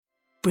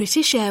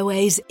British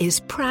Airways is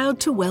proud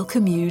to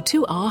welcome you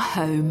to our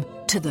home,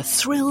 to the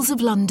thrills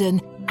of London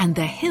and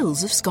the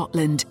hills of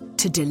Scotland,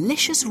 to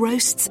delicious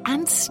roasts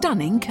and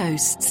stunning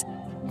coasts.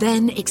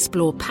 Then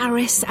explore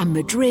Paris and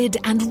Madrid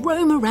and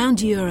roam around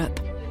Europe.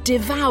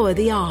 Devour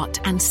the art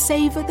and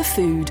savour the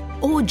food,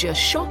 or just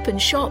shop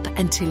and shop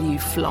until you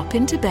flop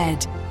into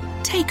bed.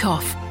 Take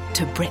off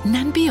to Britain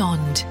and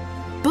beyond.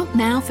 Book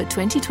now for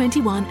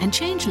 2021 and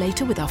change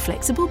later with our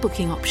flexible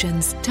booking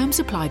options. Terms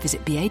apply.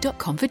 Visit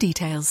ba.com for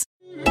details.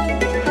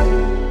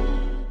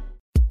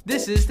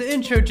 This is the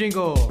intro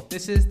jingle.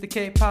 This is the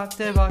K-pop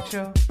Devok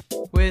Show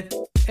with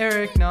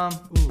Eric Nam.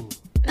 Ooh.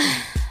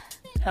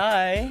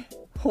 Hi.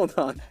 Hold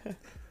on.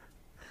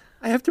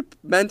 I have to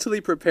mentally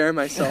prepare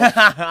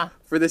myself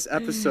for this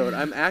episode.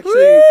 I'm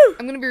actually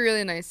I'm gonna be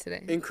really nice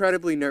today.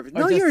 incredibly nervous. Or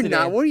No, just you're today.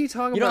 not. What are you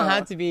talking You about? don't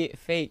have to be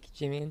fake,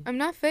 Jimin. I'm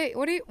not fake.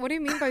 What do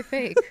you mean by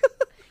fake?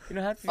 You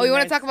don't have to be Oh, you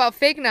want nice. to talk about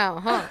fake now,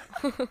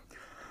 huh?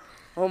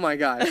 Oh my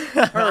god.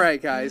 All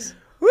right, guys.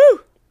 Woo!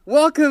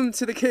 Welcome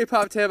to the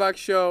K-pop Devok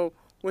Show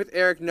with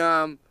Eric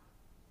Nam.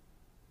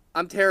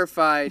 I'm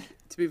terrified.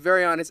 To be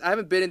very honest, I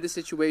haven't been in this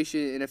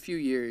situation in a few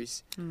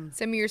years.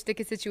 Send me your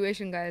sticky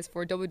situation, guys,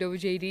 for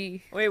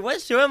WWJD. Wait, what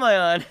show am I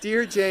on?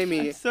 Dear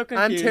Jamie, I'm so I'm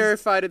confused.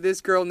 terrified of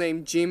this girl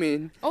named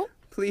Jimin. Oh.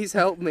 Please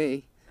help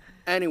me.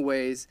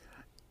 Anyways,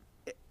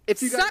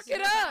 if you guys... Suck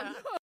it up!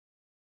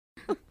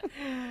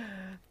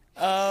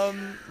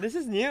 This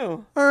is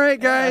new. All right,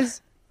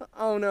 guys.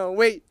 Oh no,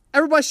 wait.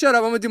 Everybody shut up.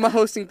 I'm going to do my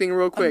hosting thing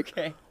real quick.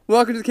 Okay.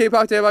 Welcome to the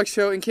K-pop Devok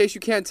Show. In case you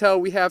can't tell,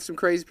 we have some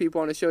crazy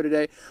people on the show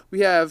today.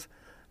 We have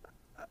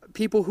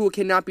people who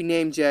cannot be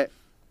named yet.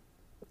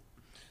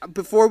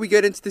 Before we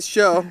get into the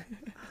show,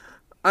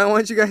 I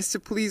want you guys to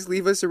please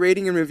leave us a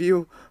rating and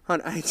review on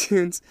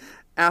iTunes,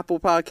 Apple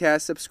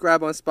Podcasts,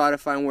 subscribe on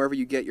Spotify, and wherever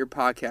you get your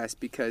podcasts,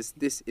 because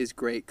this is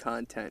great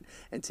content.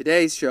 And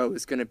today's show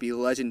is going to be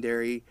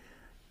legendary,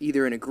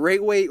 either in a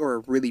great way or a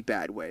really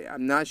bad way.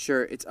 I'm not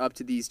sure. It's up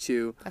to these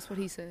two. That's what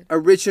he said.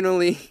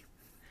 Originally,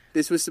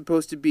 this was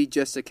supposed to be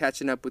just a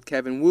catching up with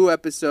Kevin Wu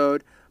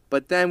episode,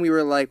 but then we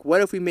were like,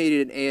 what if we made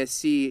it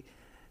an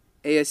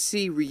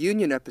ASC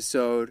reunion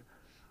episode?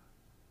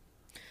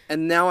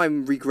 And now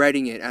I'm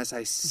regretting it as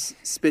I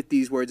spit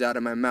these words out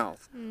of my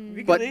mouth.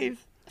 We But- can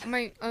leave.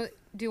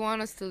 Do you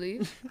want us to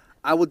leave?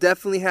 I will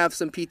definitely have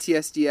some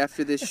PTSD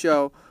after this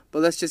show,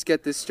 but let's just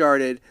get this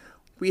started.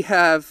 We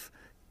have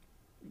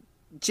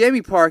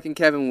Jamie Park and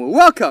Kevin Wu.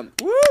 Welcome!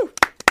 Woo!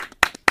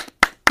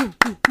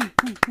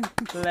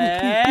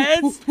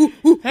 Let's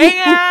hang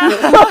out.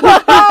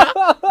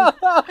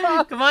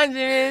 Come on,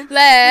 Jimin.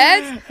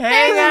 Let's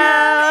Hang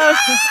out.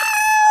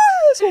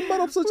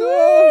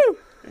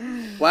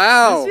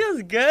 Wow. This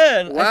feels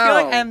good. I feel Wow.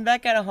 like I'm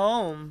back at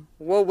home.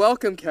 Well,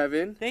 welcome,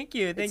 Kevin. Thank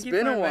you. Thank It's you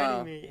been for a inviting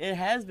while. me. It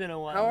has been a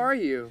while. How are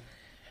you?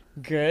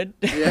 Good.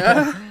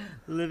 Yeah?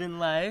 Living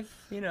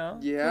life, you know.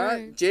 Yeah?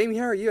 Right. Jamie,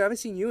 how are you? I haven't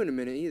seen you in a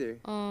minute either.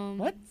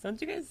 What? Don't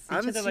you guys see I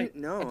each haven't other like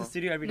seen- no. at the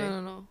studio every day?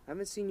 No. I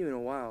haven't seen you in a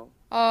while.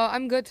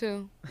 I'm good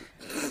too.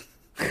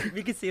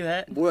 We can see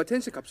that. 뭐야,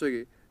 텐션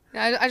갑자기.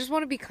 I just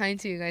want to be kind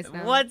to you guys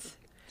now. What?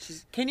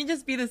 Can you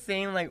just be the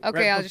same like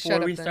Okay, right I'll just before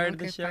shut up we then. started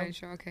Okay, the show? fine,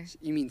 sure, okay.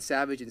 You mean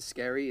savage and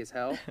scary as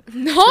hell?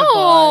 No,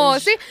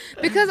 Savage. see,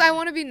 because I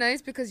want to be nice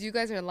because you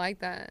guys are like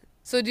that.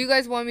 So do you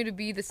guys want me to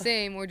be the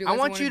same, or do you I guys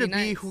want you to be be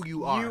nice? who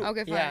you are.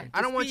 Okay, fine. Yeah.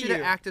 I don't Just want be you to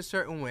you. act a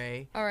certain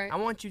way. All right. I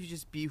want you to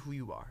just be who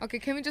you are. Okay,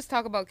 can we just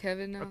talk about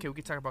Kevin now? Okay, we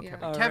can talk about Yeah.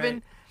 Kevin. All Kevin,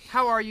 right.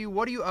 how are you?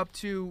 What are you up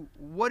to?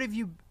 What have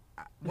you...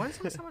 When's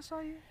the last time I saw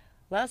you?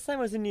 Last time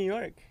was in New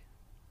York.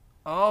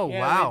 Oh, Yeah,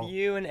 wow. with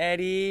you and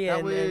Eddie That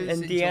and was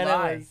and in Deanna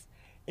July. was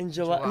in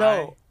July.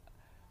 July.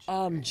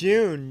 No.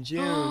 June,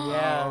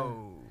 yeah.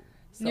 Oh.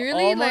 So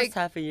Nearly, almost like,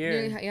 half a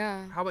year.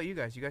 Yeah. How about you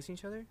guys? You guys see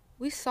each other?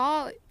 We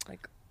saw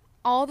Like,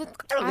 all the.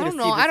 don't I need to don't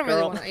know. see I this don't really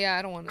girl. want. Yeah,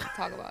 I don't want to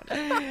talk about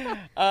it.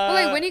 But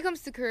like when he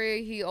comes to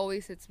Korea, he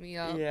always hits me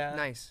up. yeah.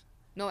 Nice.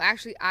 No,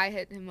 actually, I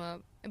hit him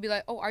up and be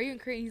like, "Oh, are you in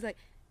Korea?" And he's like,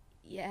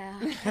 "Yeah."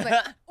 I'm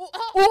like,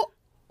 oh.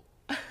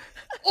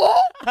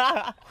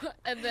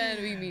 And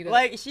then we meet up.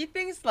 Like she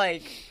thinks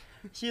like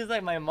she's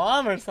like my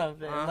mom or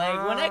something.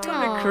 Like when I come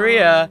Aw. to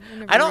Korea, I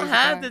never I don't raised a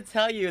have guy. to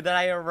tell you that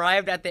I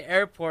arrived at the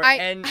airport I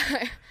and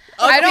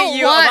I update don't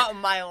you want. about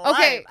my life.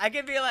 Okay. I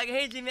could be like,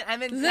 hey Jimmy,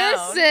 I'm in town.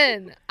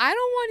 Listen, I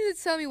don't want you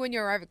to tell me when you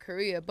arrive at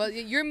Korea, but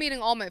you're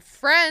meeting all my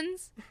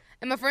friends,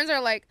 and my friends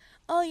are like,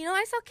 "Oh, you know,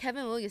 I saw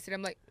Kevin Wu yesterday."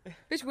 I'm like,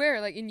 "Bitch,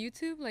 where? Like in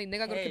YouTube? Like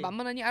내가 그렇게 Hey.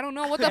 만만하니? I don't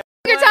know what the f-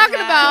 you're talking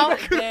about."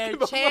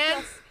 The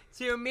chance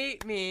to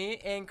meet me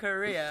in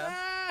Korea,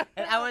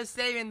 and I was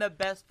saving the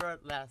best for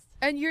last.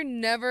 And you're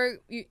never,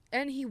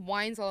 and he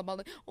whines all about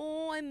like,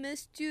 "Oh, I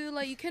missed you.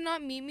 Like you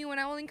cannot meet me when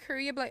I was in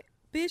Korea." But like,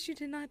 bitch, you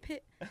did not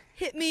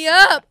hit me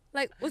up.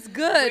 Like, what's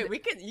good?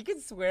 Wait, you can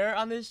swear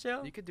on this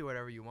show? You could do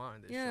whatever you want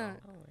on this Yeah. show.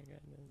 Oh my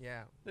goodness.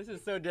 Yeah. This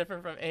is so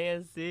different from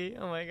ASC.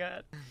 Oh my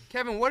god.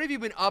 Kevin, what have you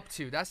been up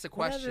to? That's the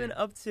What have I question. been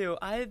up to?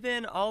 I've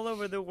been all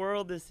over the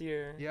world this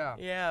year. Yeah.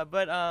 Yeah,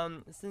 but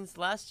since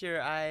last year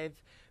I've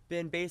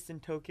been based in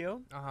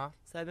Tokyo. Uh-huh.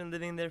 So I've been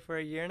living there for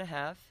a year and a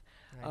half.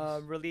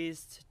 Nice.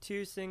 Released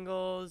 2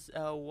 singles,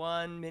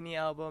 1 mini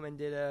album, and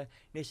did a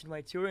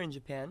nationwide tour in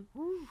Japan.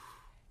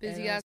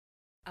 Busy And ass.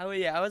 I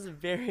was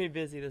very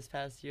busy this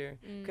past year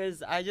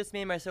because I just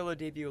made my solo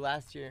debut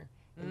last year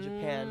in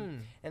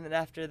Japan, and then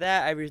after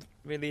that I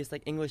released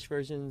like English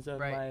versions of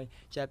Right. my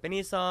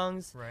Japanese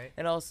songs, Right.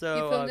 and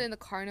also You filmed it in the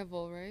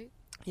carnival, right?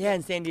 yeah,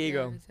 in San Yeah,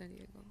 Diego. in San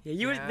Diego. Yeah,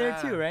 you were there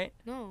too, Yeah. right?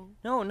 No.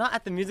 No, not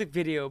at the music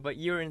video, but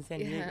you were in San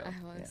Yeah, Diego.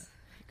 I was.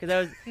 Because I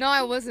was. No,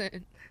 I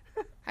wasn't.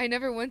 I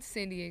never went to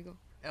San Diego.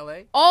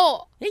 L.A.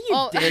 Oh. Yeah, you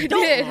oh, did. I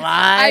Don't did.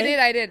 lie. I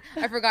did.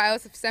 I forgot I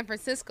was in San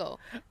Francisco.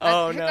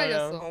 Oh, no,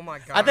 no. Oh my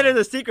god. I thought it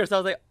was a secret, so I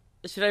was like,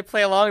 should I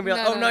play along and be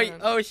like, No, oh no, no, no,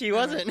 no. oh she No,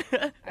 no. wasn't.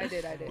 I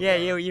did. Yeah,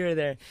 you were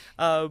there.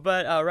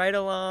 But Ride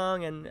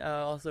Along and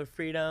also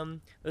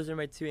Freedom, those are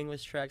my 2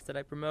 English tracks that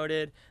I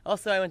promoted.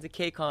 Also, I went to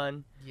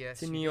KCON Yes.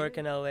 to you New did. York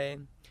and LA.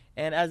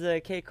 And as a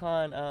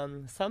KCON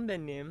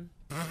선배님,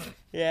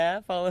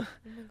 yeah, follow.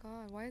 Oh my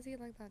god, why is he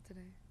like that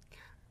today?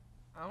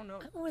 I don't know.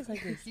 I'm always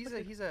like this.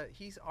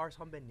 he's our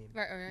선배님.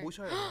 Right, right.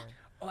 모셔요.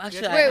 Oh,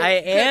 actually, Wait, I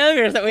am.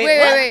 You're so, wait, wait,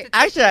 what? wait.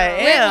 Actually, I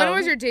Wait, am. when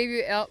was your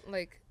debut out?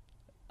 Like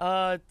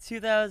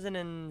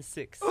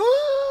 2006.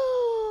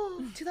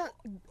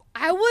 2000.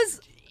 I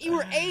was. You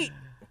were 8.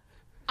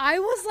 I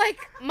was like,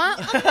 you were 8.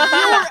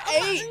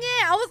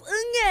 Yeah, I was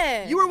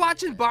unge. You were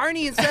watching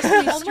Barney in Sesame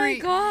Oh my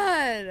Street.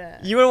 god.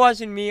 You were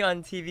watching me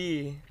on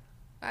TV.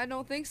 I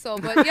don't think so,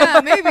 but yeah,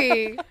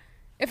 maybe.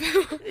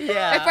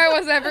 Yeah. If I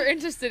was ever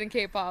interested in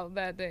K-pop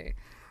that day.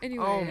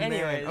 Anyway. Oh man.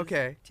 Anyways.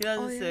 Okay.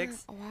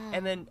 2006. Oh, yeah. Wow.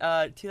 And then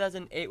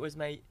 2008 was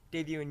my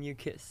debut in You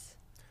Kiss.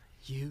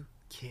 You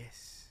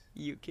kiss.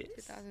 You Kiss.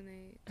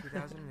 2008.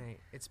 2008.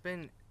 It's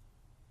been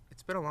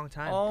a long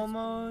time.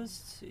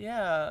 Almost,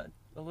 yeah,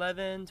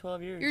 11,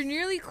 12 years. You're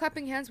nearly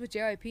clapping hands with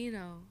JYP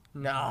now.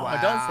 No, Wow.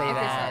 don't say Okay,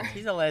 that. sorry.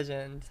 He's a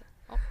legend.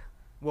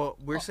 Well,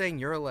 we're saying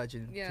you're a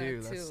legend Yeah,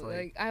 too. too. That's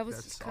Like, I was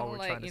that's just all kind of we're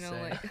like, trying you to know,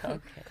 say. like, Okay.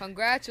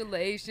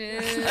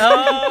 congratulations.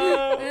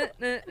 Oh.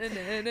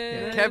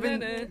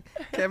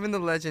 Kevin the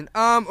legend.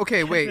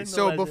 Okay, wait. Kevin the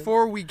So legend.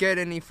 before we get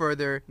any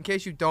further, in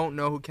case you don't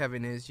know who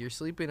Kevin is, you're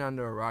sleeping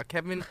under a rock.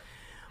 Kevin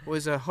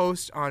was a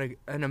host on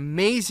an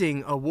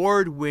amazing,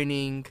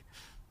 award-winning,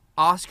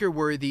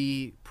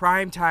 Oscar-worthy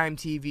primetime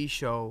TV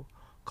show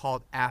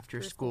called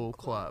After School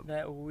Club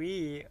That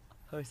we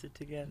hosted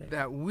together.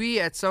 that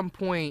we at some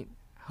point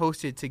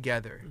hosted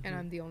together. And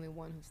I'm the only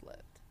one who's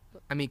left.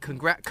 I mean,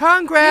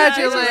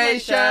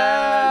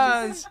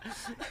 congratulations!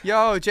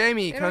 Yo,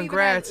 Jamie, They don't even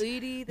congrats. have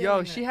Edie, they Yo,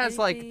 don't she have has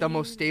like the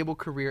most anything. stable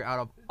career out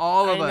of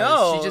all of I us.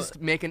 know. She's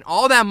just making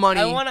all that money,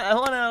 I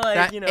wanna like,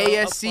 that you know,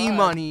 ASC applaud.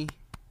 money.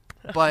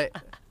 But,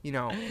 you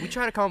know, we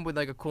try to come up with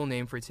like a cool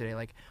name for today.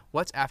 Like,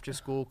 what's After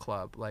School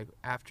Club? Like,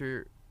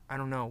 after, I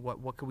don't know,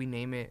 what could we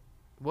name it?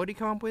 What did he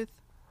come up with?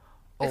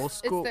 Old It's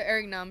School. the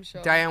Eric Nam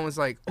show. Diane was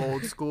like,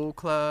 Old School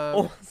Club.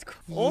 Old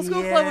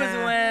School Club was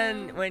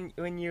Yeah.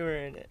 when you were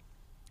in it.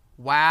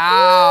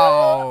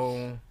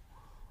 Wow.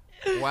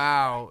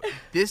 Wow.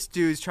 This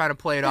dude's trying to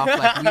play it off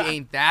like we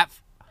ain't that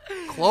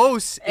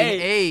close in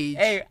age.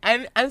 Hey,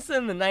 I'm still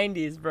in the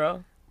 90s,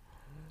 bro.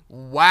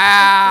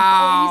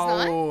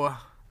 Wow.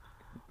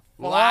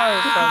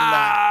 Far from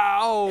that.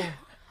 Wow.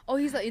 Oh,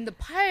 he's like in the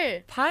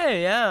pile. Pie,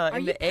 yeah, Are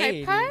in you the Pie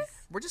 80s. Pie?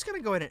 We're just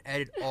going to go ahead and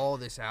edit all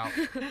this out.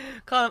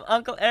 Call him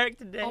Uncle Eric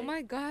today. Oh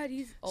my god,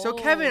 he's old. So,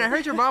 Kevin, I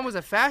heard your mom was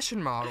a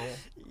fashion model.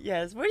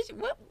 Yes. What?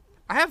 What?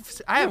 I have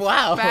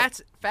Wow.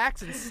 facts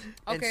and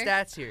Okay.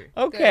 stats here.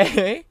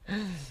 Okay.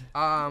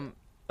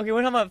 Okay,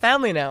 We're talking about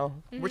family now.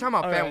 we're talking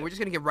about All family. right. We're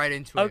just going to get right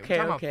into it. Okay,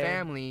 We're talking okay. about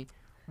family.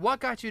 What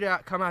got you to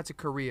come out to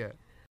Korea?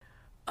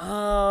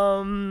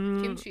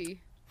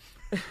 Kimchi.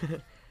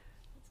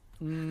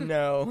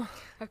 No.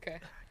 Okay.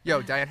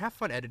 Yo, Diane, have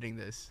fun editing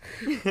this.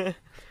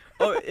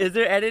 Oh, is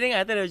there editing?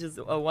 I thought it was just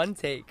a one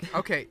take.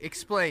 Okay,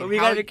 explain. But we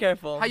how gotta be you-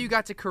 careful. How you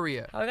got to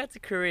Korea? How I got to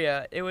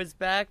Korea? It was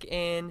back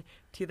in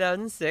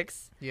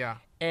 2006, Yeah.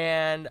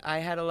 and I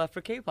had a love for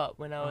K-pop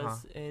when I Uh-huh.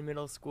 was in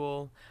middle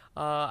school.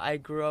 I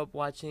grew up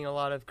watching a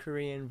lot of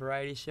Korean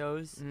variety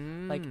shows,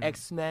 like Mm.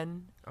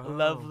 X-Men, Oh.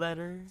 Love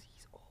Letter.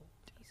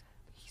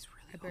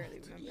 I barely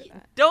remember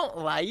that. Don't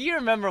lie, you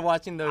remember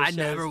watching those I shows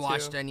never too.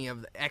 watched any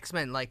of the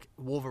X-Men, like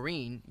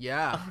Wolverine.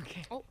 Yeah.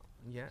 Okay.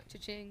 Yeah.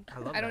 Cha-ching. I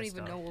love I don't that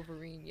even stuff. know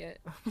Wolverine yet.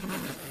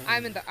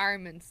 I'm in the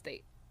Iron Man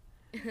state.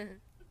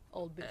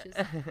 Old bitches.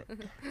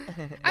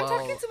 I'm Well-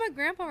 talking to my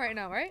grandpa right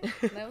now, right?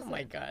 That was Oh my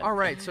it. god. All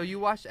right, so you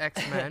watched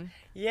X-Men.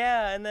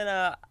 Yeah, and then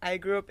I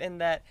grew up in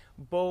that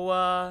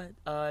BoA,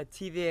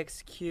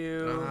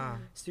 TVXQ, Ah.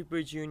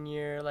 Super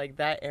Junior, like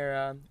that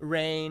era.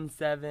 Rain,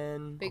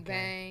 Seven. Big Okay.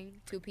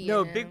 Bang, 2 p.m.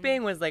 No, Big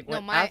Bang was like No,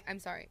 when my. I'm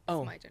sorry. It's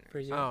Oh, my generation. for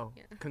you. Oh,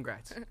 Yeah.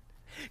 congrats.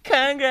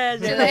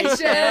 Congratulations.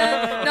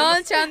 Congratulations.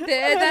 넌참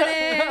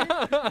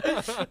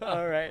대단해.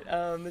 All right.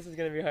 This is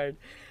gonna be hard.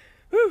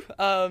 Whew.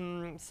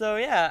 So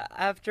yeah,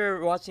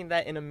 after watching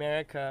that in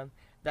America,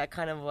 that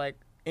kind of like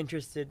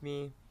interested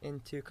me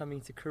into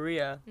coming to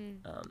Korea.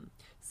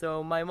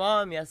 So my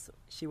mom, yes,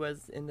 she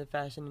was in the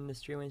fashion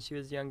industry when she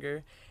was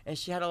younger, and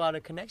she had a lot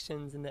of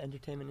connections in the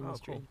entertainment Oh,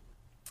 industry. cool.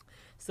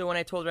 So when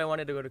I told her I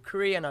wanted to go to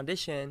Korea and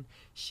audition,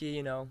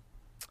 she,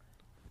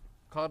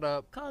 Called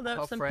up called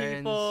some friends,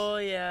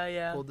 people.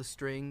 Yeah. pulled the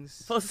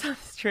strings. Pull some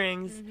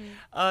strings,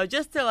 Mm-hmm.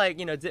 just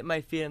to dip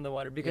my feet in the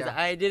water because Yeah.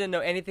 I didn't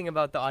know anything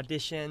about the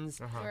auditions,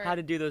 Right. how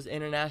to do those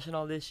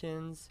international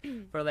auditions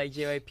for like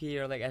JYP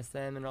or like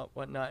SM and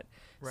whatnot.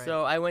 Right.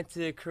 So I went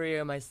to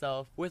Korea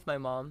myself with my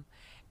mom,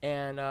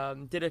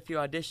 and did a few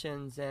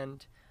auditions,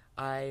 and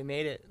I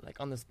made it like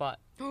on the spot.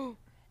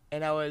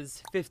 And I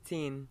was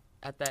 15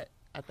 at that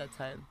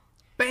time,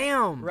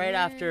 Bam! right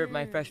after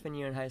my freshman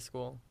year in high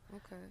school.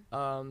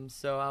 Okay.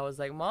 So I was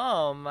like,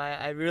 Mom,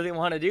 I really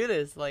want to do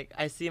this. Like,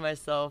 I see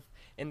myself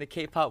in the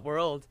K-pop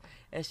world.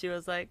 And she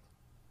was like,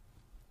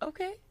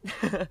 okay.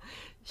 That's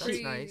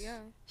She- nice. Yeah.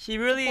 She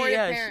really, Supportive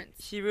yeah,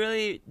 parents. she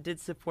really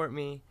did support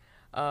me.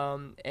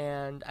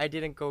 And I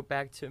didn't go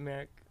back to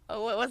America.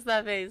 Oh, what's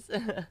that face?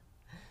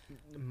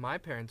 My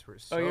parents were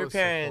so Your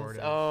parents.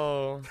 supportive.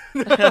 Oh.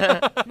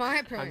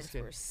 My parents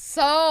kidding. were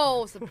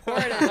so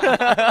supportive.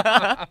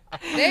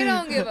 They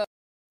don't give a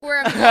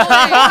where I'm going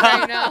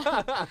right now.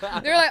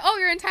 They're like, oh,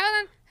 you're in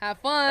Thailand? Have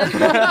fun.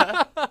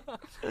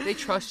 They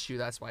trust you.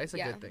 That's why it's a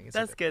Yeah. good thing. It's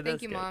That's a good. Thank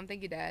That's you, good. Mom.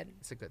 Thank you, Dad.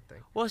 It's a good thing.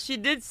 Well, she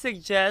did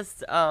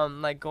suggest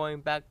like going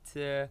back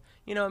to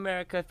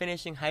America,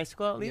 finishing high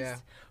school at least. Yeah.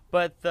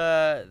 But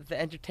the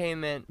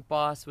entertainment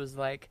boss was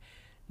like,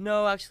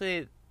 no,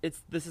 actually,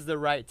 this is the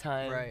right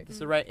time. Right. This is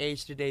the right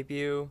age to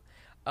debut.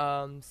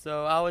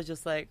 So I was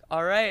just like,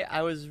 all right.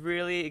 I was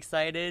really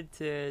excited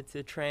to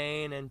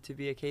train and to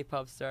be a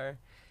K-pop star.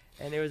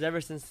 And it was ever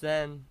since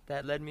then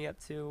that led me up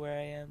to where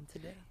I am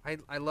today.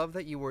 I love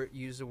that you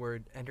use the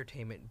word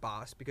entertainment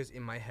boss because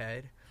in my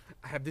head,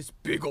 I have this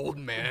big old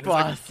man. who's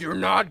like, Boss. you're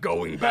not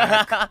going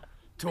back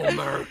to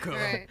America.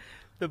 Right.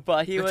 The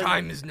boss. He The was.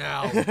 time is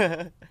now.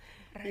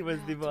 He was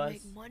the boss.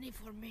 money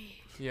for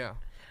me. Yeah.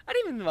 I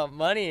didn't even think about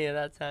money at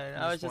that time.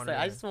 I was just just wanted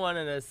like, I to- just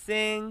wanted to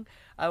sing.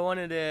 I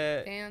wanted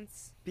to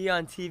Dance be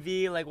on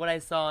TV, like what I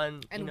saw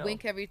on. and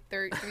wink every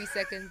 3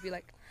 seconds. Be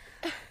like,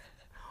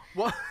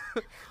 What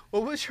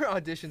was your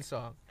audition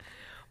song?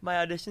 My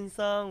audition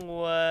song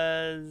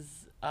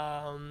was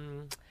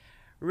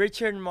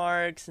Richard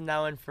Marx,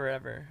 Now and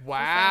Forever.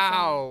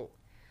 Wow.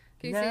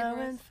 can you sing Now it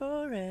for us? and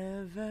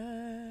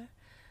forever,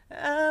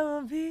 I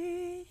will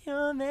be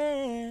your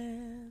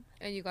man.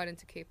 And you got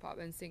into K-pop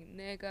and sing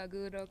 "Nega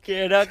good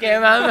okay." Quiero que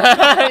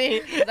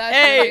mami. That's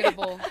Hey.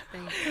 relatable.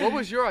 Thank you. What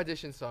was your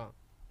audition song?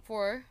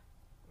 For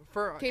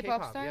For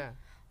K-pop star? Yeah.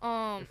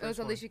 it was first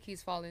one. Alicia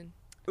Keys "Falling."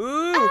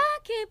 Ooh. I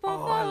keep on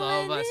Oh, I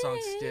love falling that song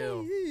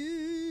still.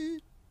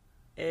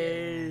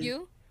 Hey.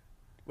 You?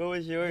 What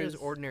was It yours? was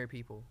Ordinary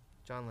People.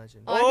 John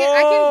Legend. Oh,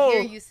 I can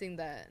hear Oh. you sing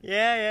that.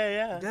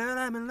 Yeah. Girl,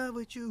 I'm in love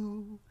with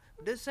you.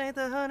 This ain't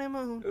the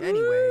honeymoon. Ooh.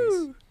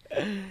 Anyways,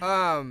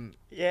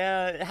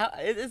 Yeah,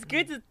 it's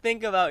good to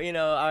think about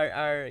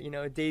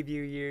our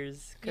debut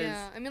years, cause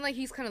Yeah, I mean, like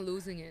he's kind of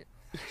losing it.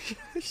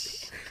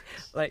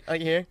 like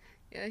here,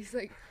 Yeah, he's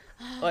like,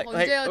 like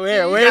언제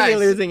where 왔지? is he Guys,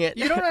 losing it?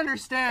 you don't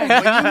understand.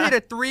 When you hit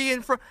a 3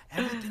 in front,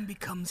 everything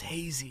becomes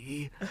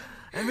hazy.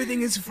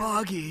 Everything is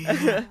foggy.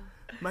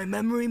 My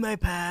memory, my He's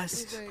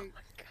past. like,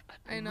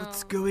 I know.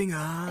 What's going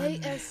on?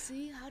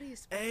 ASC? How do you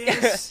spell?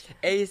 AS.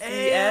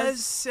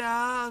 ACS.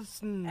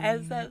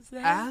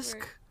 Ask.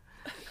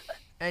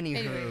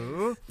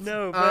 Anywho,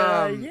 No,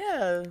 but Um,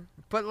 yeah,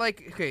 but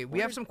like, okay,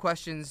 we have some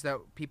questions that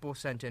people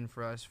sent in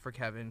for us for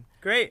Kevin,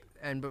 great.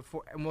 and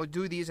we'll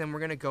do these, and we're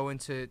gonna go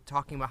into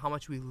talking about how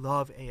much we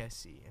love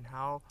ASC and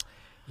how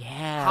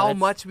Yeah,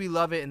 much we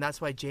love it, and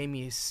that's why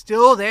Jamie is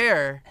still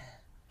there,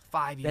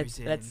 5 years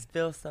in. let's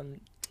spill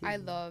some tea. I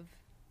love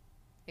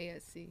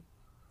ASC.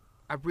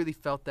 I really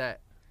felt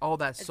that all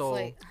that It's soul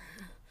like,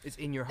 is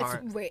in your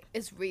heart.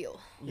 it's real.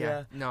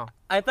 Yeah. No.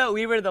 I thought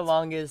we were the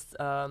longest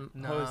hosts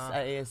Nah.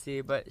 at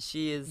ASC, but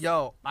she is.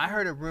 Yo, I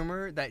heard a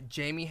rumor that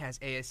Jamie has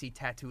ASC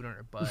tattooed on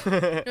her butt.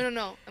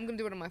 No. I'm gonna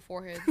do it on my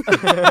forehead.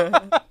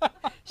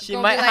 she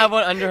gonna might be have like,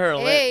 one under her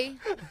lip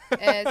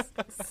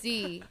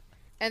ASC,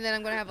 and then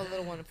I'm gonna have a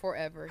little one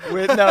forever.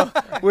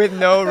 with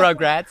no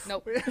regrets.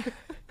 Nope.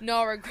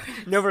 No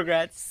regrets. No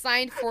regrets.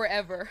 Signed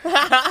forever. No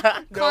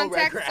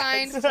Contact regrets.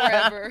 signed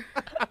forever.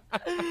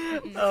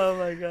 Oh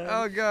my god.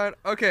 Oh god.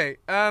 Okay.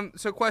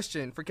 So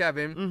question for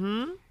Kevin.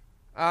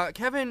 Mm-hmm.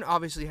 Kevin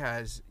obviously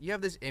you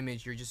have this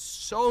image. You're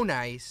just so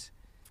nice,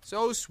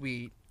 so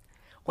sweet.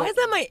 Why is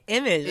that my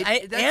image?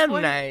 I That's am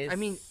what- nice. I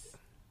mean,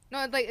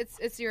 No, like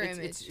it's your it's,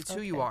 image. it's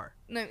who you Okay. are.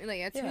 No, like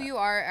it's Yeah. who you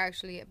are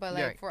actually, but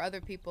like Yeah. for other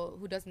people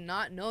who does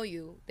not know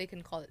you, they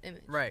can call it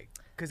image. Right.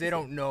 Because they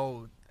don't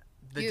know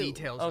the You.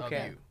 details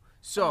Okay. of you.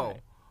 So,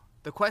 Alright.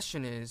 the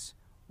question is,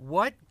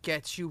 what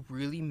gets you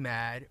really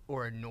mad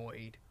or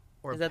annoyed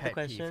or is that the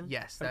pet peeve? question?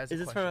 Yes, that's Is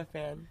the this question.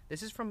 from a fan?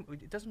 This is from.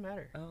 It doesn't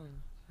matter. Oh,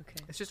 okay.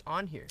 It's just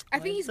on here. I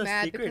Why think is he's it so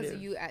mad because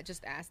secretive? you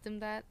just asked him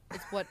that.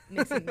 It's what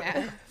makes him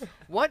mad.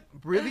 What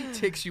really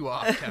ticks you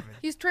off, Kevin?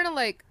 He's trying to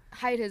like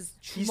hide his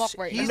schmuck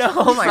right he's now.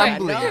 No, oh my God,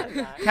 trembling. no, I'm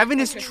not. Kevin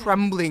is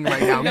trembling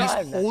right now. No, He's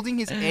I'm not. holding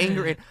his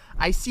anger in.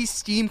 I see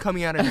steam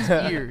coming out of his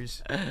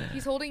ears.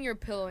 He's holding your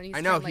pillow and he's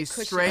I know trying to, like, he's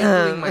cushion it.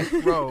 strangling my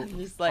throat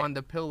He's like- on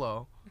the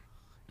pillow.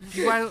 If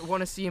you guys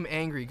want to see him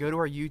angry, go to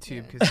our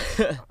YouTube because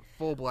it's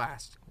full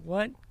blast.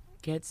 What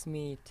gets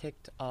me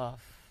ticked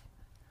off?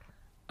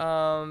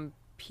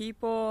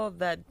 People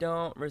that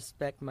don't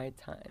respect my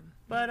time.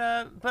 But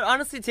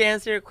honestly, to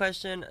answer your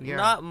question,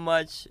 not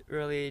much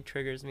really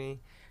triggers me,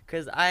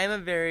 because I am a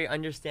very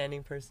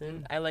understanding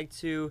person. I like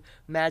to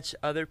match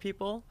other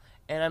people,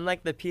 and I'm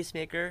like the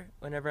peacemaker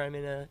whenever I'm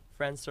in a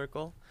friend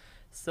circle.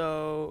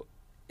 So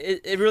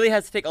it really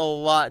has to take a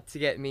lot to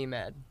get me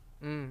mad.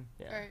 Yeah.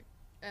 Right.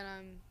 And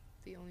I'm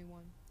the only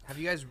one. Have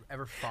you guys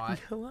ever fought?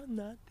 No, I'm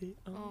not the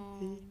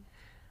only.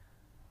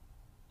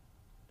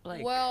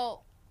 Like,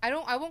 Well, I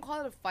won't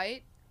call it a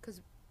fight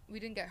because we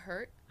didn't get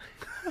hurt.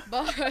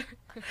 But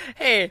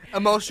hey,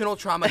 Emotional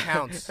trauma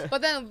counts.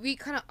 but then we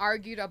kind of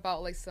argued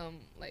about like some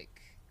like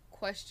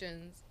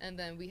questions, and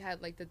then we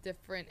had like the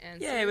different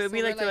answers. yeah, So we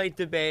we're like to like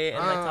debate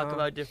and like talk Uh.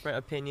 about different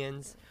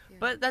opinions. Yeah.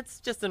 But that's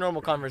just a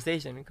normal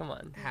conversation. Come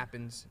on.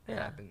 Happens. It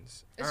Yeah.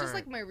 happens. It's just Alright.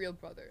 like my real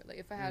brother. Like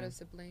if I had a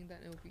sibling, then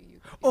it would be you.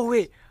 Oh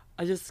wait,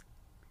 I just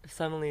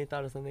suddenly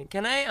thought of something.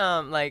 Can I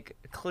like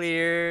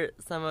clear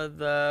some of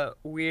the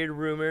weird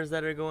rumors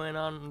that are going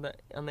on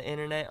the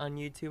internet, on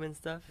YouTube and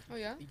stuff? Oh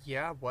yeah.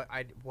 Yeah. What?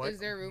 Is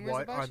there rumors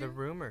What about are the you?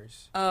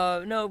 rumors?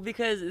 No,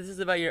 because this is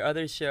about your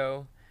other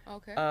show.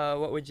 Okay.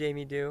 What would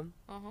Jamie do?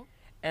 Uh-huh.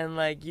 And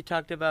like you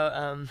talked about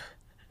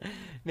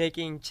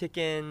making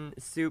chicken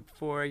soup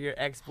for your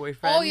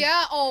ex-boyfriend. Oh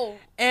yeah. Oh.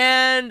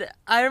 And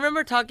I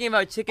remember talking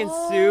about chicken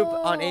soup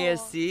on Oh,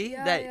 ASC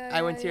yeah, that yeah,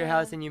 I went yeah, to your yeah.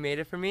 house and you made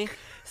it for me.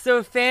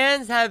 So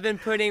fans have been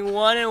putting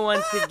one and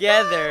one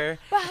together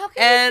But how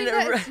can And you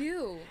think r- that's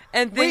you?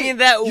 and Wait, thinking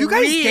that you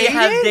guys we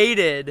have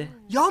dated? dated.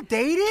 Y'all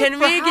dated? Can For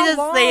we how just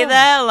long? say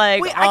that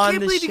like Wait, on I can't the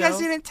believe show? you guys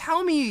didn't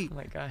tell me Oh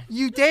my god.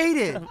 you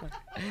dated.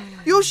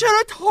 You should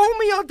have told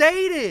me y'all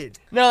dated.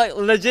 No, like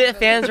legit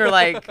fans were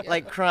like Yeah.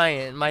 like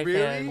crying. My Really?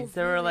 fans.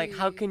 They were like,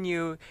 "How Really? can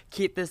you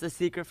keep this a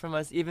secret from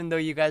us, even though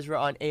you guys were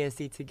on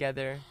ASC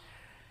together?"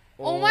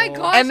 Oh my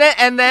gosh.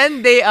 And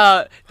then they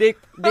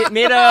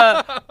made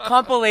a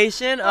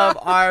compilation of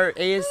our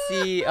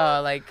ASC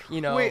like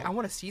Wait, I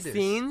want to see this.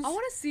 scenes. I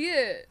want to see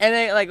it. And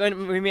then like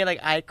when we made like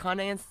eye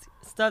contact and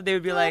stuff, they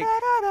would be like,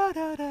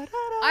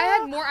 I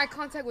had more eye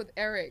contact with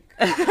Eric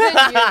than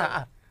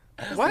you.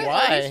 What? We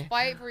Why? always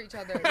fight for each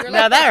other. We're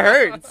 "Now like, that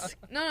hurts."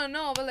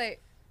 no,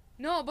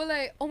 but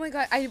like, oh my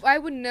god, I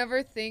would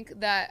never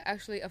think that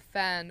actually a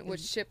fan would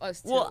ship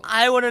us too. Well,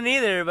 I wouldn't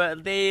either,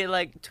 but they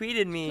like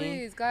tweeted me.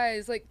 Please,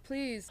 guys, like,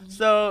 please.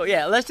 So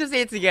yeah, let's just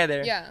say it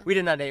together. Yeah. We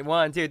did not date.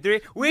 1, 2,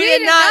 3. We did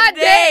did not not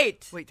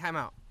date. Wait, time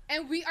out.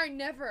 And we are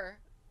never,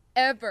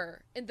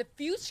 ever in the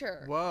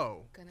future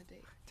Whoa. gonna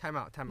date. Time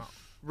out.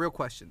 Real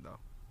question though.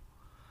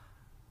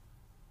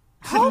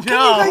 How How can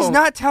you guys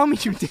not tell me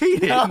you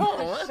dated? I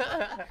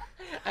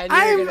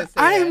knew you were gonna say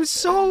I am that.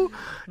 so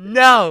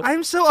No.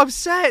 I'm so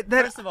upset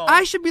that First of all-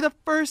 I should be the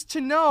first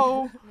to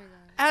know Oh my god.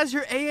 as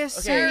your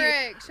ASC Okay.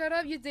 Eric, shut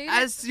up, you dated.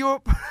 as your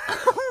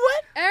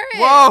What? Eric.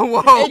 Whoa,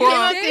 whoa, Hey, you whoa. came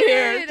up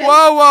here. Dated.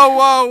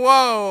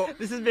 Whoa.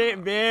 This is very,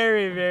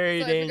 very,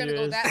 very So if you're gonna go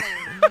dangerous. that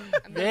lane, I'm gonna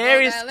go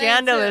Very that lane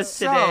scandalous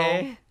too.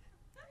 today.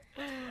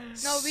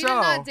 No, we did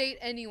So- not date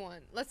anyone.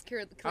 Let's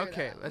clear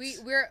Okay, that.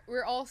 let's-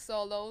 We're all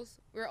solos.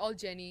 We're all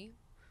Jenny.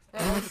 We're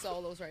all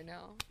solos right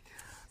now.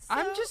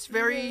 I'm just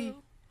very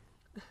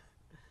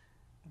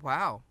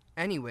Wow.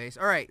 Anyways,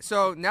 all right.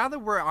 So now that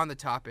we're on the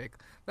topic,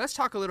 let's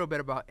talk a little bit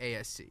about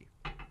ASC.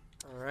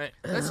 All right.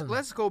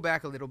 Let's go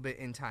back a little bit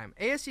in time.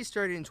 ASC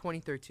started in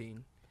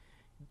 2013.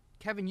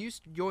 Kevin, you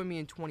joined me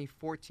in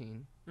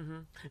 2014.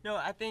 No,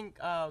 I think.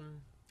 Oh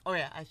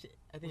yeah, I think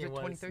Was it it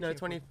was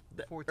 2013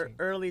 no 14?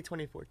 early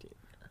 2014.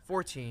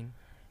 14.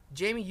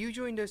 Jamie, you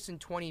joined us in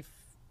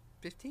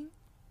 2015?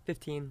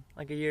 15,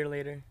 like a year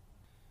later.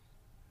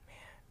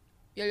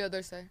 Yo,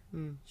 there's say.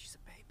 She's a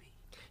baby.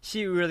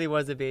 She really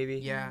was a baby.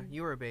 Yeah,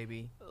 you were a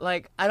baby.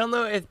 Like I don't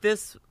know if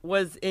this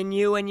was in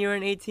you when you were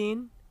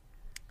 18.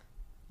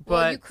 But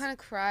Well, you kind of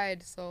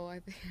cried, so I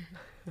think.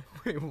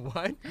 Wait,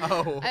 what?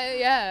 Oh,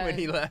 Yeah. when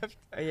he left?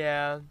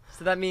 yeah,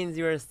 so that means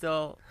you were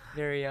still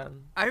very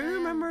young. I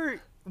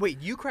remember. Wait,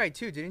 you cried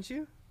too, didn't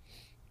you?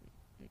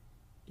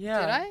 Yeah.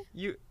 Did I?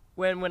 You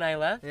when I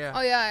left? Yeah.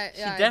 Oh yeah,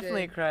 She I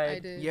definitely did. cried. I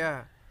did.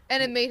 Yeah.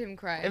 And it made him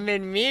cry. It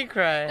made me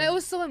cry. And it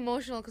was so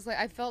emotional because like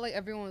I felt like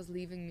everyone was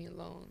leaving me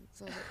alone.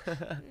 So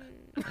I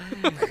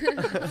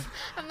was like,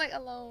 I'm like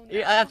alone.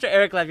 Yeah, now. after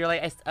Eric left, you're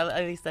like,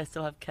 at least I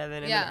still have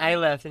Kevin, and Yeah. then I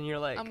left, and you're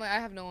like, I'm like I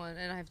have no one,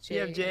 and I have Jay. you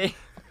have and Jay.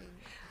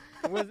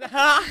 fucking-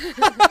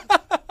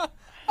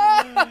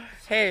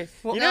 Hey,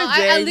 Well, you No, know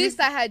Jay. at least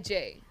I had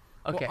Jay.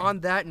 okay. Well, on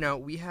that note,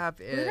 we have.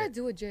 What did I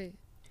do with Jay?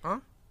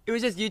 It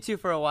was just you two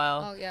for a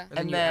while. Oh yeah. And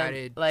then you then,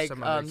 added like,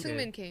 some other kid.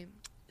 Sungmin came.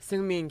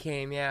 Sungmin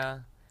came, yeah.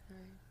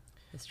 Alright.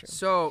 That's true.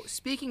 So,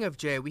 speaking of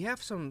Jay, we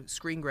have some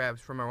screen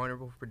grabs from our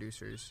wonderful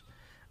producers.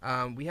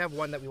 We have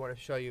one that we want to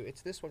show you.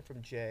 It's this one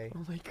from Jay.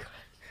 Oh my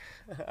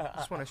god. I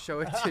just want to show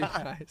it to you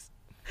guys.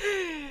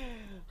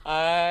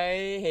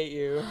 I hate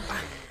you.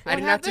 I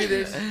did not do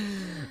happened?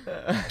 this.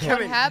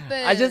 What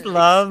happened? I just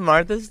love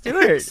Martha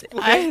Stewart.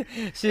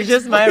 She's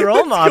just my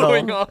role model.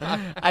 going on?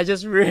 I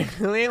just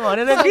really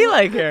wanted to be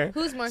like her.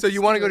 Who's Martha So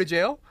you want to go to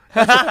Stewart? jail?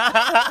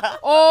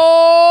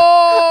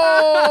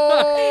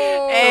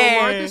 Oh! Hey.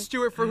 So Martha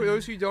Stewart, for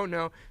those who don't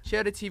know, she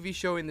had a TV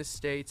show in the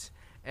States,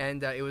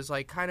 and it was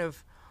like kind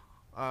of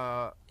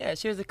Yeah,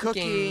 she was a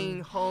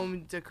cooking,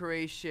 home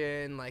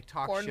decoration, like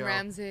talk Gordon show.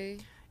 Ramsay.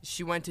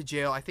 She went to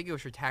jail. I think it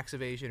was for tax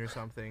evasion or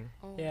something.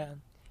 Oh. Yeah.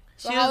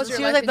 So She how was, was your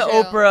she was life like the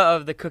in jail? Oprah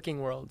of the cooking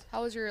world.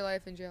 How was your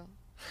life in jail?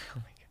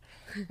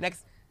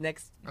 Next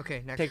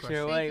Okay, next picture.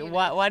 question. Thank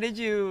Like, you. why did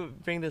you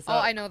bring this Oh,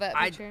 up? I know that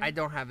picture. I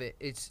don't have it.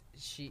 It's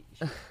she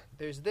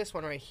there's this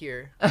one right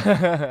here.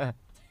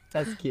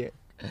 That's cute.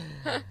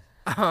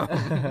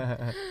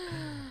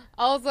 I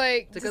was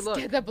like, It's a good just look.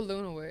 get that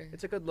balloon away.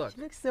 It's a good look.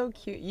 You look so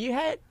cute. You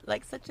had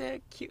like such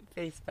a cute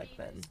face back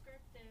then.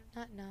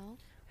 Not now.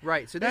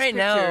 Right. So this Right picture,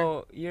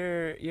 now,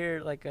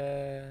 you're like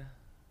a.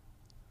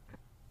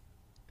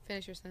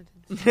 Finish your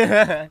sentence. She's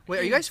Wait,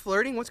 are you guys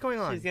flirting? What's going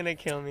on? gonna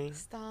kill me.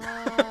 Stop.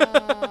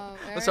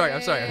 I'm sorry.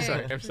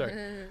 Eric.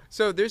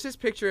 So there's this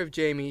picture of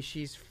Jamie.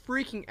 She's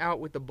freaking out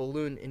with the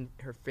balloon in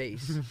her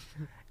face.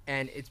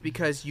 And it's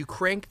because you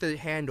crank the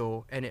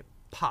handle and it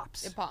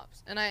pops. It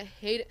pops, and I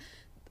hate it.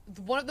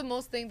 One of the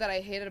most things that I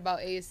hated about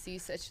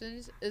ASC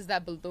sessions is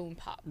that balloon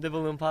pop The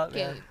balloon pop.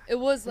 game. It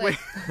was like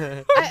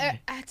Wait.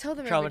 I tell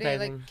them every day,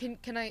 like,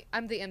 Traumatizing. can I?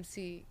 I'm the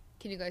MC.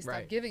 Can you guys stop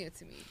Right. giving it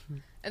to me?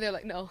 And they're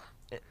like, no.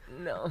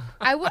 No.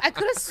 I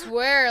could have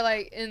swear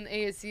like in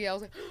ASC I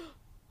was like,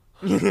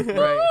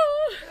 Right.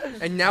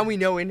 And now we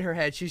know in her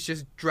head she's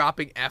just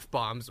dropping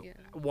F-bombs Yeah.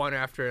 one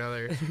after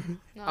another.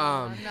 no,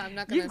 Um, I'm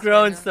not gonna. You've swear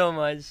grown now. so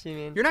much. I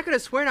mean, You're not going to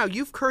swear now.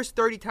 You've cursed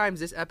 30 times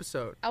this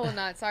episode. I will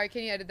not. Sorry,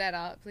 can you edit that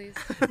out, please?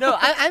 no,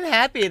 I'm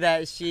happy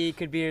that she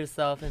could be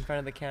herself in front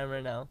of the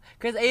camera now.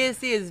 Because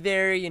ASC is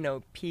very,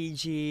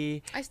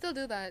 PG. I still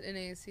do that in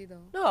ASC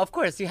though. No, of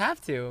course, you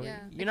have to. Yeah.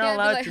 You're I not can't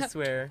be allowed like- to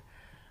swear.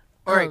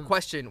 All right, Um,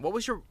 question. What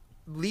was your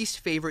least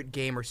favorite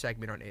game or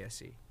segment on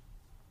ASC?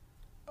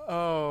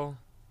 Oh.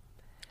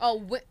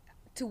 Oh,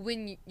 to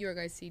win your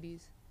guys'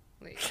 CDs.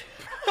 Like,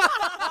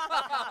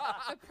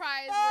 a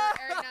prize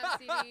were Eric Nam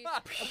CD,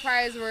 a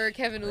prize were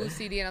Kevin Wu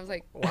CD, and I was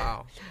like,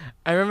 Wow.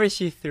 I remember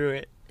she threw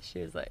it. She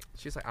was like,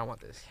 She's like, I want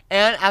this.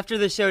 and after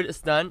the show is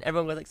done,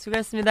 everyone was like,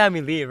 수고했습니다, and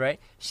we leave, right?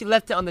 She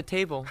left it on the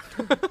table.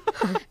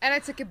 and I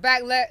took it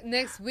back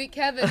next week.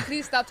 Kevin,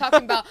 please stop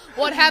talking about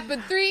what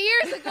happened 3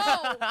 years ago.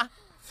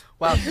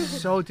 Wow,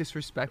 so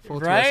disrespectful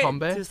Right? to a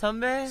Sambe. To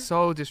Sambe?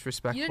 So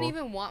disrespectful. You didn't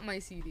even want my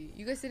CD.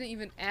 You guys didn't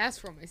even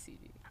ask for my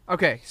CD.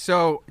 Okay,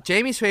 so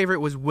Jamie's favorite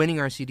was winning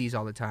our CDs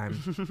all the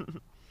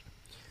time.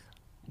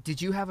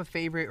 Did you have a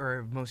favorite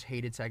or most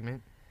hated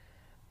segment?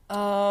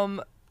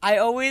 I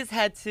always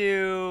had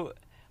to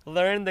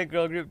learn the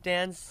girl group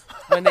dance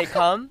when they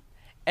come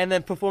and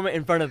then perform it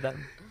in front of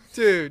them.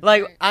 Dude.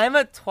 Like, I'm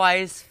a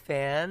Twice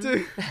fan.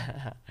 Dude.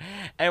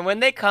 And when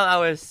they come, I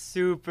was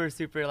super,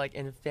 super, like,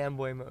 in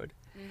fanboy mode.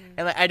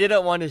 And, like, I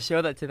didn't want to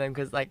show that to them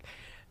because, like,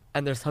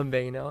 and there's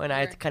Sunbae, and I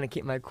had to Right. kind of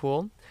keep my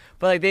cool.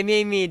 But, like, they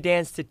made me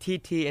dance to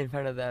TT in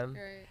front of them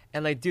Right.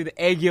 and, like, do the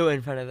aegyo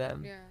in front of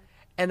them. Yeah.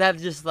 And that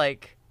just,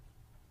 like,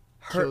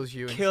 Kills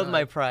you killed inside.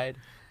 my pride.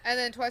 And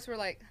then twice we're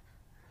like,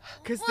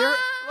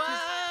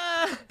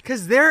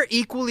 Because they're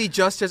equally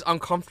just as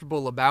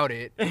uncomfortable about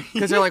it.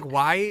 Because they're like,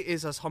 why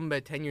is a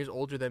Sambe 10 years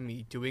older than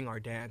me doing our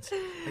dance?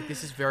 Like,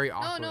 this is very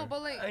awkward. no,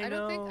 but like I I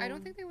don't know.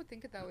 think they would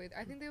think it that way.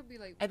 I think they would be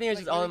like. I think it's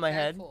like, just all really in my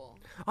head. thankful.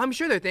 I'm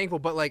sure they're thankful,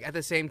 but like at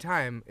the same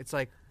time, it's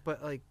like,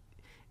 but like,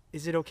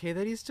 is it okay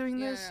that he's doing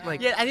this? Yeah.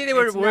 Like, Yeah, I think they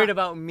were It's worried not-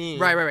 about me.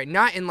 right.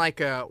 Not in like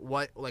a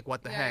what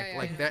the Yeah, heck? yeah,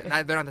 Like yeah.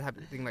 that. They're not the type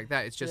of thing like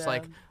that. It's just Yeah.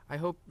 like I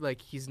hope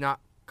like he's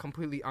not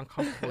completely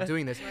uncomfortable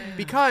doing this Right.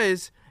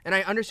 because, and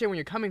I understand where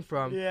you're coming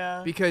from.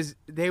 Yeah. Because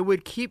they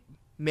would keep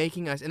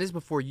making us, and this is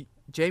before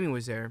Jamie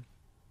was there.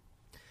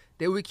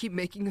 They would keep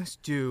making us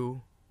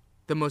do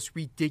the most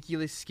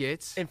ridiculous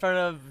skits. In front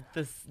of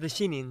the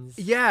Shinins.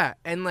 Yeah,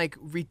 and like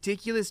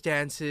ridiculous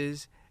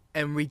dances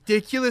and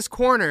ridiculous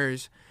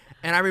corners.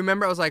 And I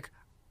remember I was like,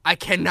 I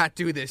cannot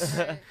do this.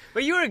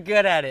 But you were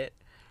good at it.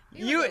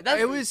 You were good.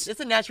 That's, It was- it's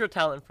a natural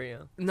talent for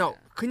you. No,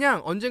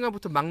 그냥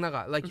언젠가부터 막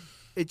나가. Like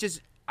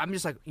I'm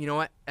just like, you know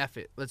what? F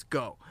it. Let's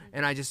go.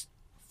 And I just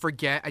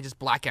forget. I just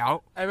black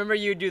out. I remember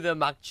you do the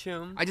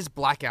makchum. I just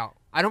black out.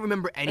 I don't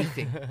remember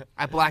anything.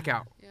 I black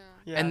out. Yeah.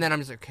 Yeah. And then I'm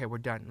just like, okay, we're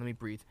done. Let me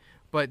breathe.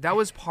 But that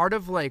was part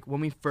of like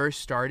when we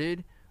first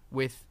started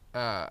with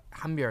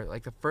Hanbyeol,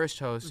 like the first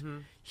host. Mm-hmm.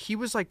 He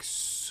was like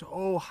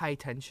so high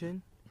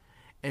tension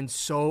and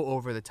so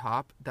over the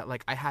top that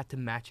like I had to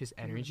match his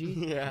energy.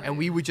 Yeah. And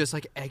we would just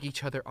like egg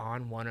each other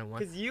on one.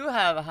 Because you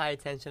have a high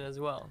tension as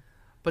well.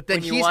 But then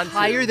when you he's want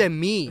higher to. than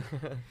me.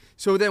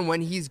 So then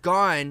when he's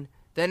gone,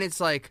 then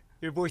it's like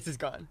Your voice is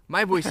gone.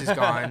 my voice is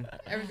gone.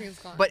 Everything's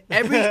gone. But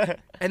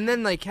and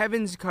then like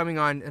Kevin's coming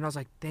on, and I was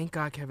like, thank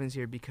God Kevin's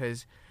here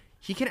because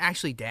he can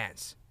actually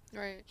dance.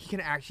 Right.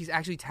 He's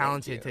actually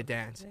talented you. to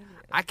dance. Thank you.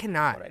 I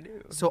cannot. What I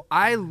do. So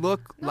I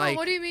look No, like.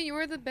 what do you mean? You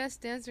were the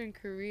best dancer in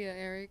Korea,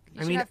 Eric. You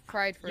I should mean, have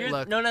pride for You're it.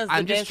 Look, known as the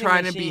I'm just dancing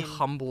trying to be machine.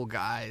 humble,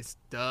 guys.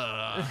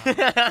 Duh.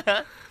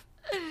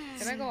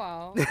 Can I go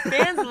out?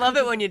 Fans love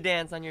it when you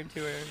dance on your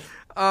tour.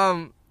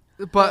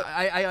 But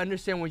I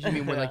understand what you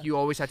mean when Yeah. like you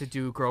always have to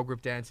do girl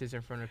group dances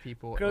in front of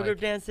people. Girl like, group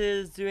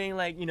dances, doing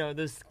like,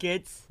 those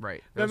skits.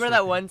 Right. Remember Those that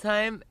sort of one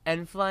time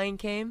N Flying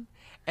came,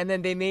 and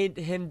then they made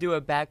him do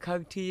a back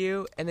hug to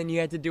you, and then you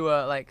had to do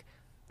a like,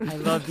 "I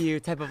love you"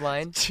 type of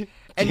line, things.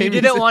 and you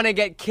Jamie didn't said- want to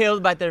get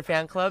killed by their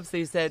fan club, so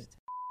you said.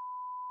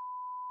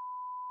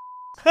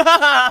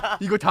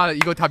 이거 다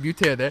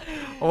뮤트해야 돼.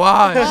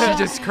 Wow, she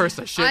just cursed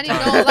a shit I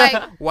ton. know,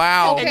 like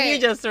Wow. Okay. And you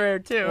just swear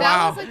too.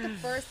 Wow. that was like the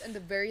first and the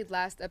very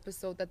last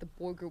episode that the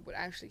boy group would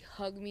actually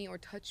hug me or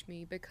touch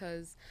me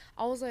because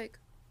I was like,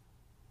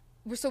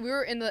 so we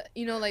were in the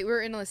we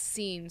were in a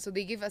scene, so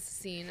they gave us a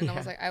scene, and I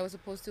was Yeah. like I was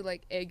supposed to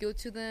like eggo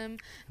to them,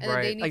 and then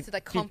Right. they need to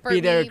like be, comfort be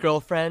their me,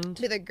 girlfriend.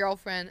 be their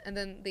girlfriend, and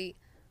then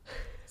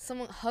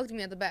someone hugged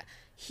me at the back.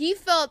 He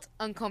felt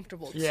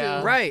uncomfortable Yeah.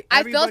 too. Right.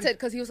 I felt everybody- it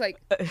because he was like,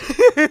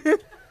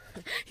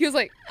 he was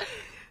like,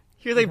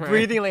 He was like Right.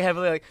 breathing like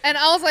heavily, like. and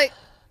I was like,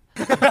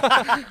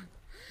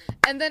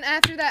 and then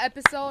after that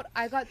episode,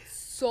 I got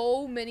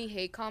so many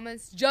hate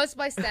comments just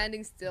by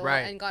standing still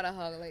Right. and got a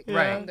hug, like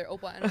Right. from their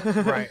oppa. And I was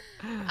like, Right.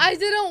 I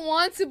didn't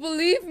want to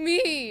believe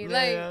me, Yeah,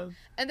 like, yeah.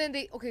 and then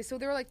so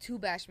there were like two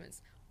bashments.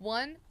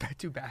 One,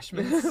 Two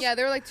bashments. yeah,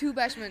 there were like two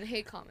bashment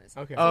hate comments.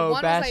 Okay. So Oh,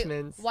 one was like,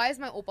 bashments. why is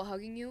my oppa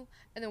hugging you?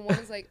 And then one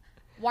is like,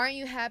 why aren't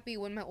you happy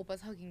when my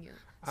oppa's hugging you?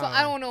 So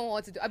I don't know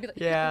what to do. I'd be like,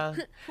 Yeah.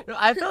 No,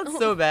 I felt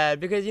so bad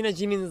because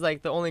Jimin is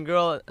like the only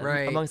girl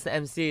Right. amongst the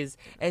MCs,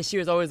 and she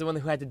was always the one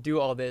who had to do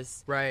all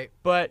this. Right.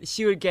 But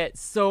she would get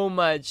so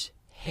much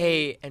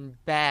hate and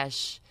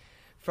bash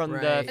from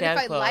Right. the And fan and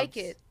if I clubs. like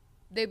it,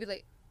 they'd be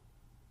like,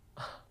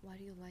 why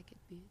do you like it,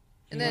 B?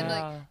 And then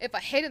Yeah. like if I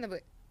hate it, they'd be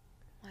like,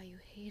 why you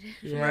hate it?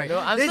 Yeah, Right. no,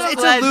 I'm it's so it's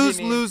glad, a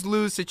Jimmy.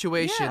 lose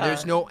situation. Yeah.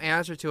 There's no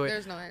answer to it.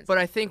 There's no answer. But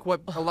I think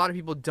what a lot of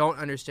people didn't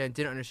understand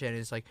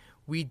is like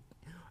we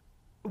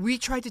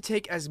tried to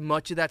take as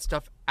much of that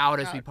stuff out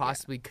as Out, we yeah.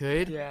 possibly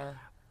could. Yeah.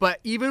 But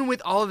even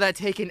with all of that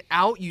taken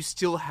out, you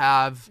still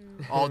have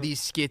all these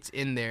skits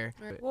in there.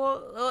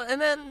 Well, and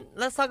then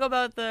let's talk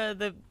about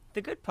the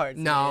good parts.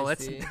 of No,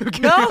 let's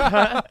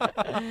ASC.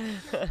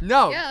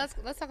 no. yeah,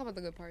 let's talk about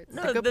the good parts.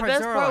 No, The good the parts,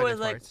 best there are a lot part of was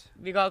good like parts.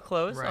 we got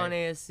close Right. on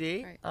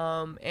ASC,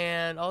 Right.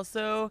 and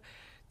also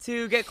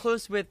to get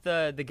close with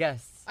the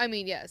guests. I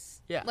mean,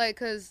 yes. Yeah. Like,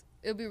 cause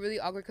it would be really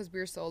awkward because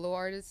we're solo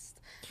artists,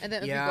 and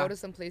then if Yeah. we go to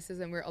some places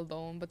and we're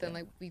alone, but then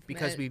like we've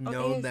Because met, we've Oh,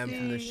 known them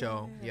from the ASC,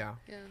 show. Yeah.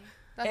 yeah,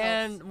 that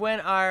And helps. when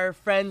our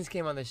friends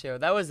came on the show,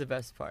 that was the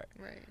best part.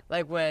 Right.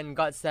 Like when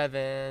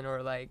Got7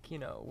 or like,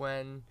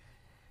 when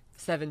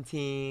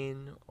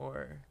 17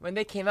 or when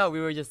they came out, we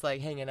were just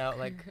like hanging out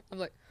like I'm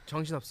like,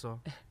 정신없어.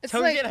 it's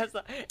like Eric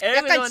was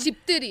약간 on-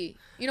 집들이.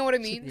 You know what I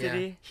mean? Did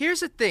he? Yeah. Here's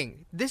the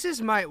thing. This is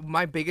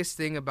my biggest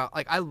thing about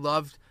like I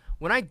loved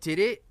when I did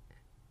it.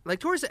 Like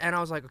towards the end,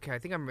 I was like, okay, I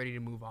think I'm ready to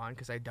move on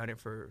because I'd done it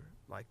for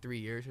like 3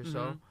 years or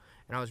so,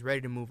 and I was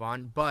ready to move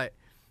on. But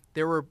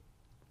there were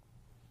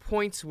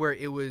points where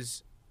it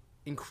was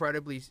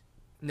incredibly.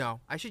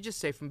 No, I should just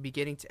say from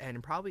beginning to end,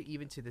 and probably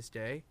even to this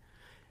day,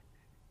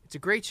 it's a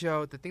great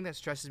show. The thing that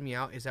stresses me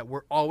out is that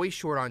we're always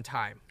short on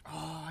time.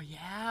 Oh,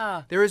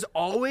 yeah. There is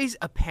always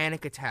a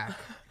panic attack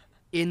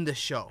in the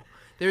show.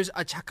 There's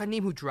a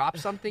chakanim who drops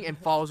something and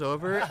falls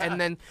over,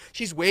 and then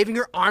she's waving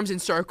her arms in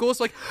circles,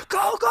 like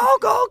go, go,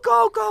 go,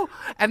 go, go,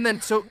 and then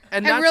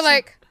And that's, we're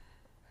like,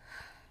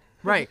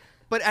 right.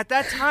 But at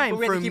that time, But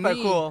we had for to keep me, our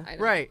cool. I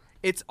know. right,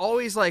 it's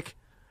always like,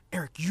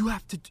 Eric, you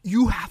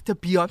have to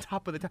be on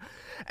top of the time,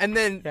 and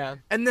then Yeah.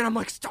 I'm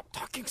like, stop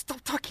talking.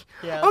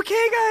 Yeah.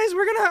 Okay, guys,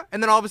 we're gonna,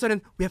 and then all of a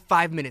sudden we have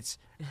 5 minutes,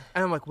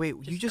 and I'm like, wait,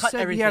 you just cut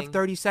said we have everything.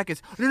 30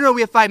 seconds. No,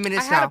 we have 5 I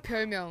minutes had now. a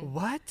별명.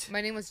 What?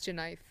 My name was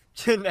Janife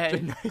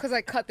Janae. because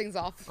I cut things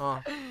off.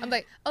 Oh, I'm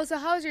like, oh, so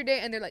how was your day?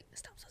 And they're like,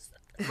 stop.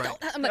 right.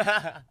 I'm like,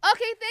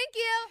 okay, thank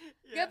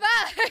you.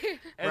 Goodbye.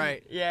 And,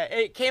 Right. Yeah,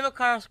 it came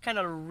across kind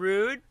of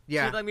rude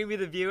Yeah. to like maybe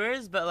the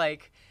viewers, but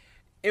like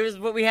it was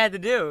what we had to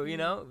do,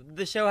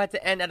 The show had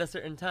to end at a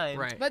certain time.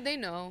 Right. But they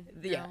know.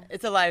 you Yeah, know.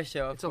 it's a live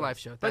show. of It's a live course.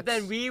 show. But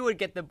That's- then we would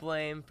get the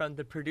blame from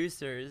the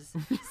producers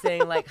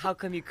saying like, how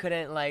come you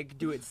couldn't like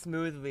do it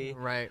smoothly?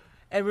 Right.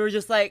 And we were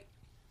just like,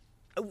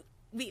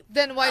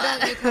 Then why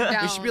don't you come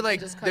down? You should be and like,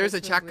 just cut there's a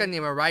it smoothly? chaka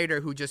named a writer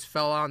who just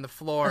fell on the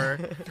floor,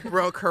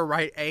 broke her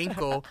right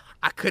ankle.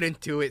 I couldn't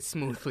do it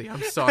smoothly.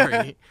 I'm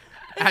sorry.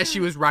 As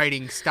she was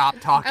writing, stop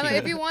talking. And like,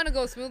 if you want to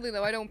go smoothly,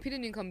 though, why don't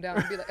피디님 come down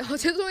and be like,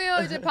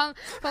 죄송해요, 이제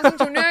방송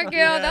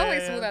종료할게요. That way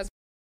smooth as.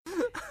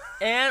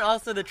 and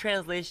also the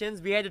translations.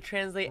 We had to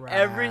translate Right.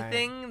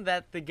 everything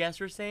that the guests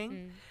were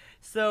saying.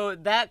 So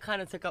that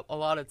kind of took up a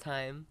lot of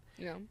time.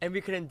 You know. And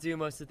we couldn't do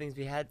most of the things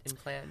we had in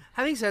plan.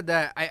 Having said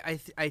that,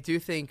 I do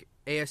think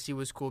ASC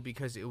was cool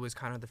because it was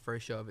kind of the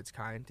first show of its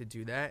kind to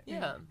do that.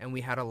 Yeah. And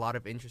we had a lot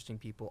of interesting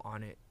people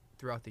on it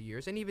throughout the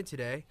years and even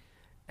today.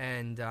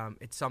 and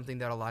it's something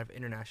that a lot of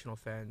international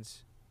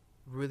fans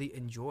really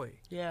enjoy.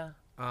 Yeah.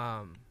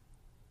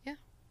 Yeah.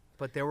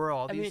 But there were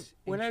all I these. mean,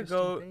 when I interesting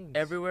go things.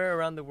 everywhere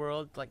around the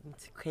world, like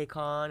to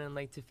KCON and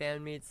like to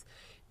fan meets,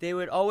 they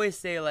would always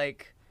say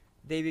like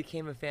they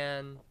became a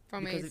fan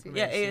From because AC.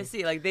 yeah,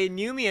 ASC. Like they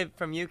knew me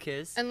from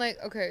UKISS. And like,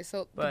 okay,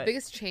 so the But-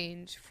 biggest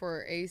change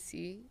for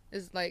AC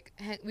is like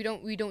we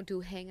don't do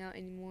hangout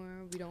anymore.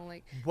 We don't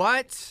like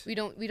What? we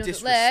don't do, let's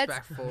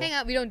Disrespectful. hang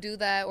out. We don't do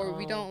that, or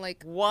we Oh. don't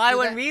like. Why do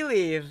when that. we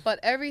leave? But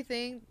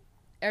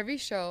every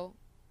show,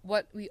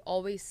 what we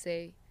always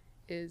say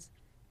is,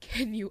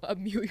 "Can you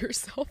unmute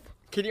yourself?"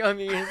 Can you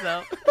unmute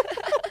yourself?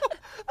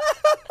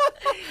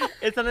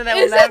 It's something that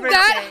will Isn't never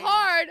that change.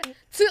 hard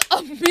to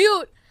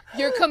unmute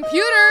your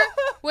computer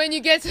when you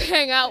get to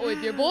hang out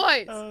with your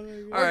boys Oh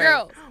or All right.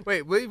 girls?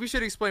 Wait, we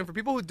should explain for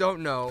people who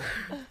don't know.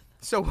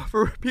 So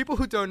for people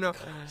who don't know,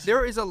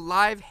 there is a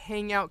live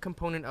hangout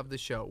component of the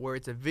show where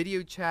it's a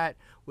video chat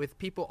with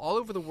people all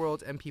over the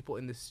world and people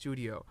in the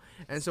studio.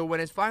 And so when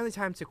it's finally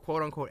time to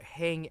quote unquote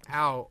hang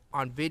out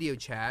on video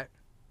chat,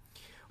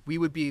 we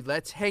would be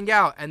let's hang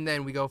out, and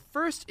then we go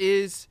first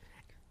is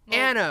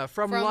Anna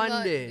from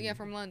London. Yeah,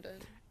 from London.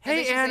 And Hey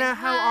then she'd say, Anna,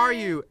 how are "Hi."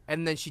 you?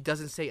 And then she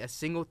doesn't say a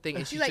single thing,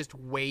 and She's she's like- just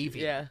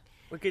waving. Yeah,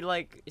 we could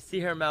like see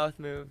her mouth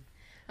move.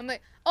 I'm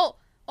like, oh,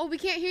 we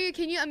can't hear you.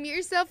 Can you unmute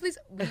yourself, please?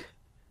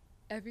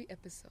 Every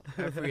episode,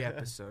 Every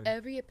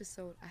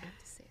episode, I have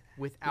to say that.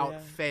 without Yeah.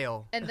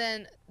 fail. And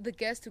then the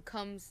guest who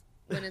comes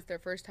when it's their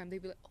first time, they'd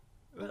be like, oh.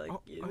 We're like,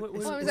 Oh, what is-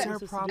 is was there I a supposed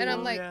to problem? do? And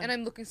I'm like, Yeah. and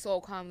I'm looking so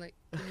calm, like,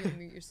 can you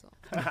unmute yourself?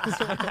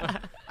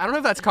 I don't know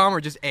if that's calm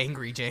or just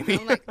angry, Jamie.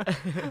 I'm like,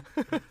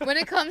 when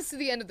it comes to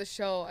the end of the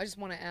show, I just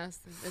want to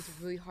ask them. It's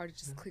really hard to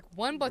just click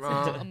one button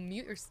to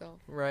unmute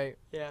yourself. right.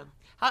 Yeah.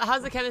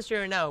 How's the chemistry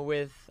right now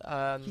with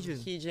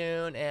Heejun.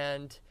 Heejun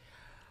and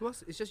Who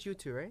else? It's just you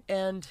two, right?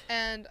 And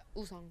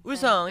Usong. from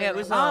Usong? The Yeah,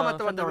 Rose. Usong Ah,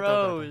 from the 맞다.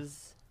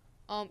 Rose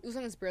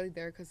Usong is barely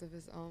there because of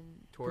his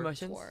Tour.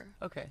 promotions. tour.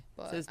 Okay.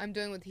 But So it's- I'm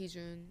doing with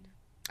Heejun.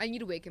 I need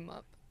to wake him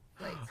up,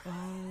 like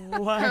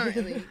Why?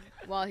 currently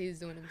while he's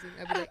doing his thing.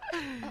 I'd be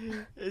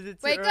like, Is it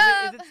too Wake early?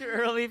 up! Is it too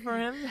early for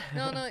him?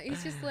 no,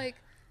 he's just like,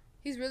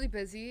 he's really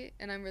busy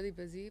and I'm really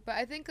busy. But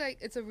I think like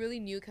it's a really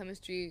new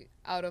chemistry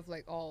out of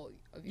like all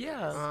of you Yeah.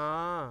 guys.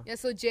 Ah. Yeah,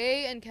 so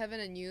Jay and Kevin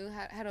and you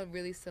had a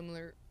really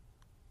similar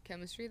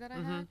chemistry that I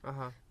had.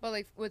 Uh-huh. But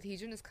like with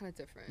Heejun, it's kind of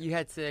different. You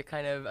had to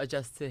kind of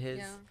adjust to his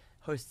Yeah.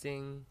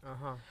 hosting.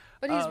 Uh-huh.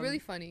 But he's Um, really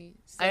funny.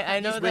 So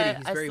I know He's that witty.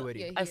 He's I very saw- witty.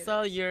 Yeah, I he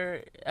saw is.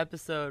 your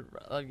episode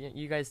of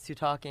you guys two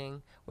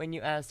talking when you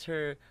asked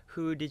her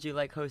who did you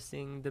like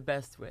hosting the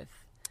best with,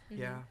 Mhm.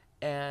 Yeah.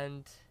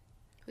 and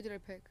Who did I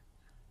pick?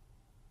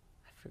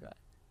 I forgot.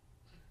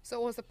 So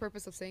what was the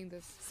purpose of saying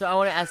this? So I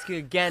want to ask you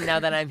again now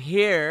that I'm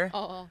here.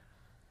 Oh.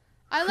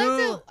 I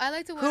Who-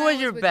 like to when who I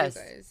was your with best?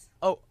 You guys.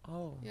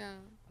 Oh. Yeah,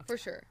 for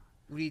sure.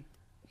 We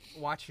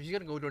watch. She's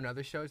gonna go to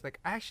another show. It's like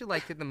I actually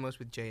liked it the most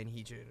with Jay and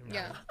Heejun. I'm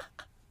Yeah.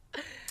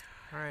 like,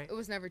 All right. It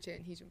was never Jay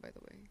and Heejun, by the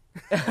way.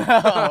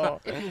 Oh.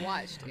 If you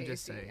watched I'm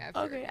just AAC saying. after.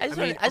 Okay, I I just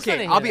mean, wanna- I just okay.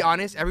 wanna I'll hear be that.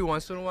 honest. Every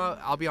once in a while,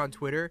 I'll be on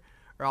Twitter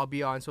or I'll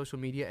be on social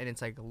media, and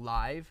it's like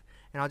live,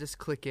 and I'll just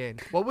click in.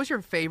 What was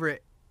your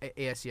favorite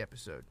ASC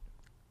episode?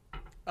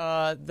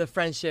 The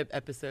friendship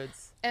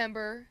episodes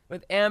Amber.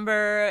 with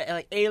Amber and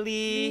like Ailey,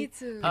 Me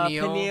too.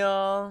 Peniel.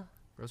 Peniel.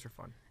 Those were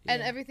fun.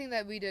 And Yeah. everything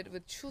that we did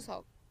with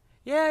Chuseok.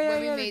 Yeah,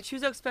 when we the made-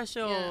 Chuseok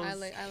specials. Yeah,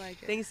 I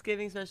like it.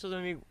 Thanksgiving specials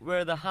when we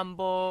wear the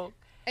hanbok.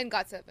 And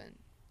GOT7.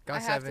 Got I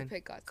have to seven.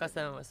 pick GOT7.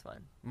 Got was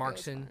fun.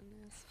 Markson.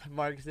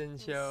 Markson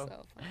show.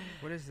 So fun.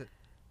 What is it?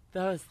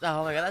 That was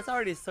oh my god, that's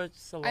already such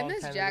a long I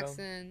miss time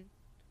Jackson.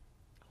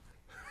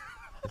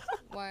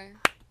 Why?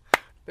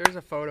 There's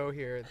a photo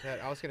here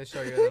that I was gonna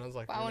show you, and then I was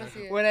like, But I "You're want not to see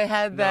ago. it. When I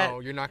had that No,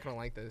 you're not gonna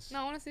like this.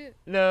 No, I want to see it.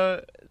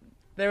 no,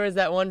 there was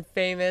that one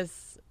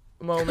famous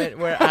moment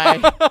where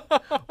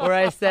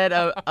I said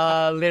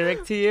a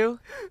lyric to you.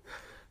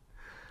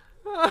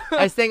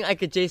 I sang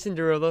like a Jason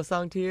Derulo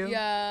song to you.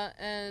 Yeah,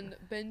 and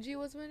Benji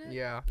was in it?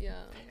 Yeah.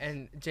 Yeah.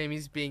 And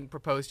Jamie's being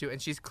proposed to,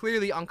 and she's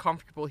clearly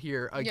uncomfortable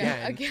here again.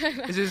 Yeah,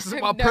 again. This is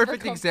I'm a never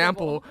perfect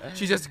example.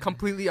 She's just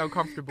completely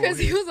uncomfortable. Because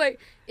he here. was like,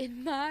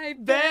 in my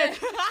bed. Bed.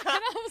 And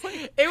I was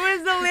like, It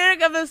was the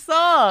lyric of the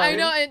song. I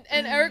know,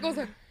 and Eric was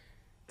like,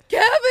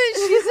 Kevin,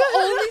 she's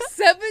only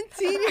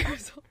 17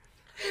 years old.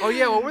 Oh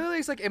yeah, well,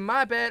 we're like in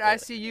my bed, I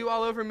see you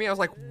all over me. I was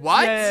like,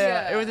 what? Yeah.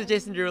 Yeah. It was a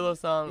Jason Derulo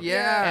song.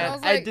 Yeah. I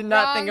was I like, did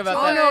not think wrong about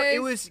Oh that. no, choice. it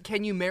was.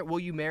 Can you marry?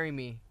 Will you marry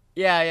me?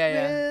 Yeah,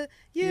 yeah. Will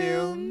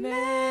you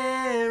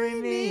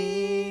marry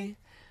me?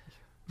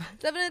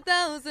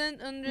 7,000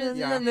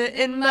 Yeah.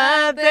 In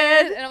my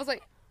bed. And I was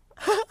like,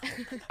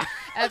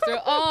 after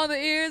all the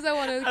years, I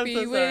want to I'm be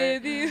so sorry.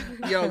 with you.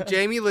 Yo,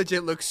 Jamie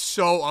legit looks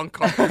so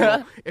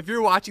uncomfortable. If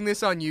you're watching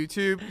this on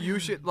YouTube, you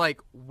should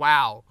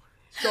wow,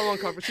 so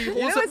uncomfortable. She You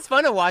know holds up. it's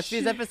fun to watch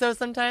these episodes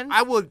sometimes?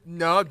 I will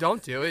no,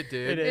 don't do it,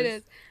 dude. It It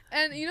is.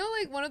 And you know,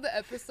 like one of the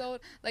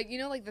episode, like you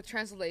know, like the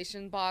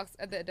translation box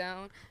at the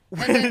down,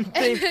 and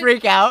They then,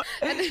 freak out.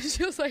 and then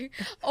she was like,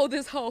 "Oh,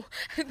 this hoe,"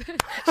 and then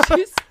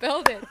she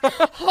spelled it,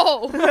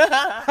 "hoe."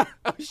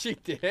 Oh, she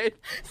did.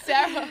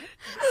 Sarah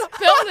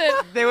spelled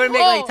it. They would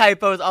make like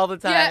typos all the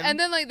time. Yeah, and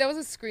then like there was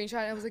a screenshot.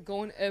 And I was like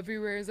going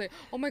everywhere. It's like,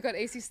 oh my god,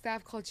 AC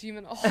staff called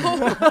Jimin a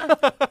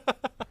hoe.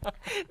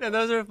 No,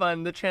 those are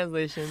fun. The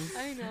translations.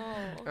 I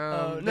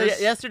know. No,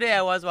 yesterday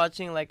I was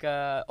watching like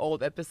a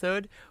old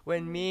episode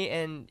when me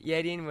and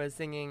Yerin was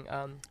singing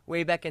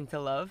 "Way Back Into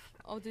Love."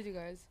 Oh, did you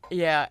guys?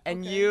 Yeah,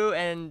 and Okay. you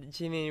and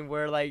Jimmy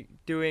were like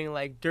doing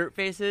like dirt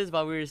faces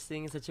while we were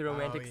singing such a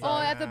romantic yeah. Oh,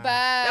 song. at the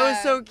back. That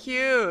was so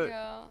cute.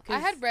 Yeah. I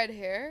 'Cause- had red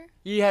hair.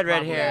 You had red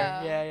Probably.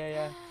 hair. Yeah.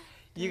 Yeah.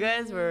 You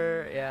guys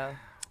were, yeah.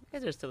 You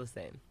guys are still the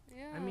same.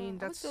 Yeah. I mean, I would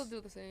that's still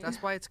do the same.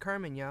 That's why it's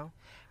Kerman, yo.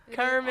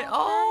 Kermit.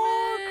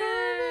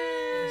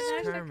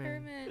 It's Hashtag Kermit.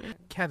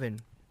 Kermit. Kevin,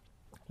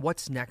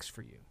 what's next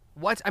for you?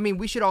 I mean,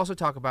 we should also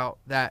talk about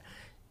that.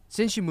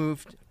 Since you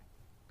moved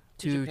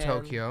to Japan.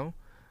 Tokyo,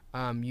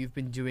 you've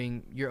been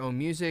doing your own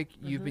music.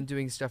 You've been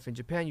doing stuff in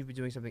Japan. You've been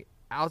doing something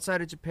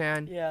outside of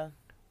Japan. Yeah.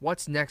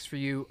 What's next for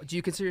you? Do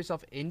you consider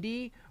yourself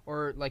indie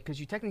or like? Because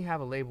you technically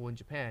have a label in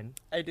Japan,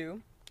 I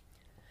do.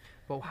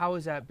 but how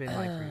has that been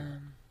like for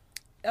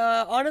you?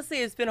 Honestly,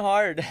 it's been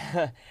hard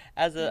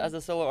as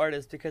a solo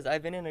artist because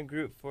I've been in a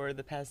group for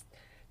the past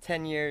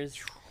 10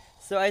 years.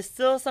 So I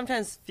still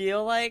sometimes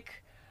feel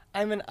like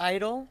I'm an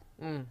idol,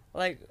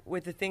 like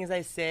with the things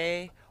I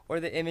say or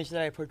the image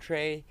that I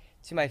portray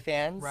to my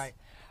fans. Right.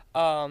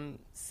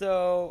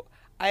 So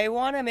I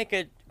want to make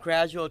a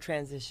gradual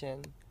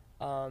transition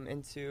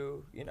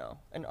into,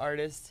 an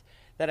artist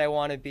that I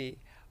want to be.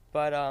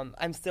 But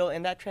I'm still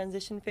in that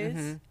transition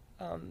phase.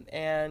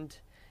 And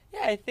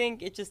yeah, I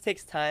think it just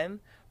takes time.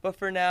 But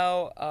for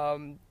now,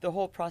 the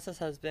whole process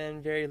has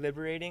been very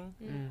liberating.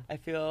 I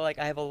feel like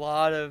I have a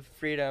lot of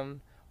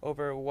freedom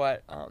over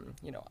what, I want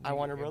to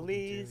able to do,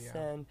 release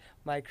yeah. and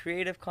my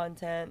creative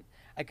content.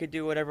 I could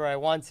do whatever I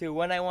want to,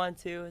 when I want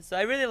to. So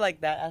I really like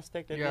that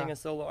aspect of Yeah. being a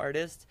solo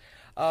artist.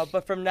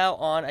 But from now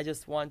on, I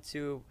just want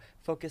to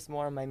focus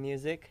more on my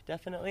music,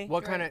 definitely.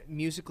 What kind of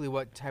musically?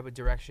 What type of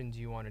direction do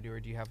you want to do,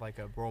 or do you have like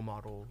a role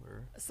model?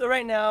 Or So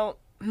right now,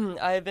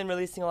 I've been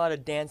releasing a lot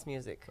of dance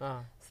music.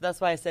 So that's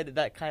why I said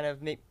that kind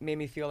of made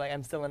me feel like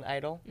I'm still an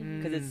idol.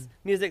 Because it's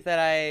music that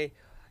I,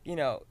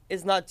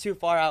 is not too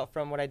far out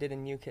from what I did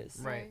in New Kiss.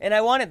 Right. And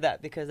I wanted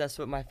that because that's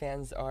what my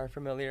fans are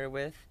familiar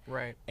with.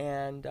 right.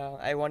 And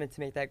I wanted to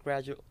make that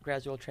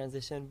gradual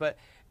transition. But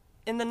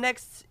in the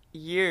next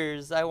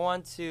years, I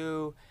want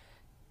to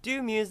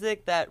do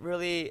music that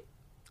really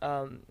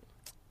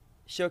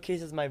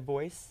showcases my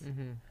voice.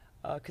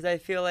 Because I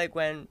feel like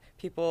when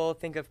people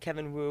think of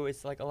Kevin Wu,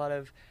 it's like a lot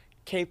of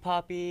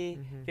K-poppy,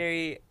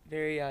 very,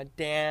 very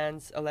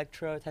dance,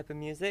 electro type of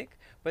music,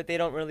 but they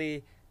don't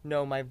really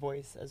know my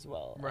voice as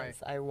well Right.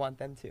 as I want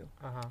them to.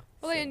 Uh-huh.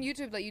 Well, like on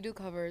YouTube, like you do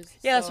covers.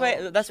 Yeah,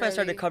 so that's why I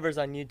started surely- covers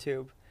on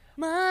YouTube.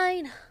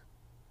 Mine.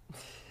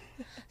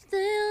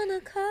 Still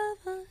the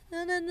cover.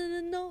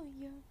 No,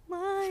 you're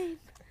mine.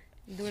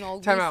 Doing all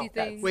Time greasy out.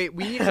 things. Wait,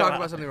 we need to talk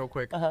about something real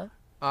quick. Uh-huh.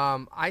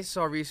 I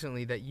saw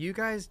recently that you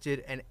guys did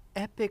an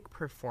epic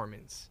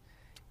performance.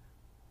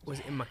 Was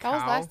it in Macau? That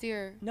was last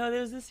year. No, it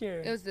was this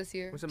year. It was this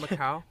year. Was it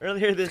Macau?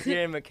 Earlier this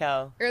year in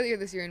Macau. Earlier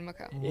this year in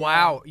Macau.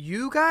 Wow,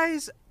 you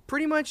guys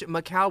pretty much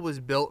Macau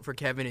was built for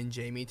Kevin and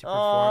Jamie to perform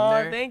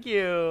Oh, there. thank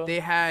you. They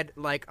had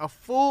like a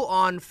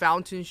full-on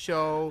fountain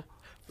show,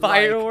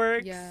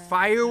 Fireworks. Yeah.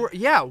 firework.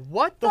 Yeah,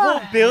 what The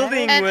whole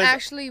building And was.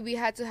 actually, we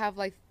had to have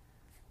like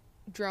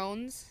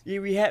drones. Yeah,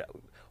 we had.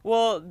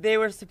 Well, they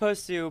were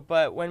supposed to,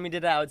 but when we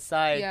did it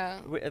outside, Yeah.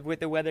 with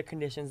the weather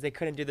conditions, they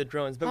couldn't do the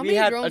drones. But How we many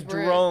had drones a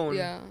were it? drone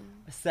Yeah.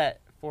 set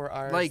for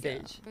our Like-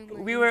 stage. Yeah.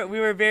 We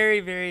were very,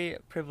 very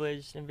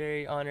privileged and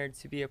very honored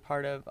to be a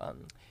part of a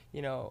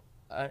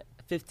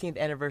 15th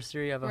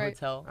anniversary of a Right.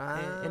 hotel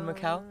in Ah.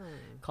 Macau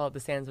called the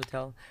Sands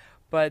Hotel.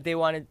 But they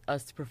wanted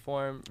us to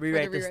perform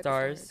Rewrite the Rewrite the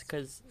Stars Stars.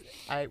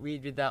 because we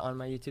did that on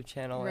my YouTube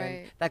channel. And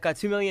Right. that got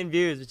 2 million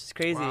views, which is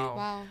crazy.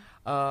 Wow.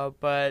 Wow.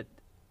 But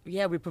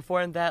yeah, we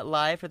performed that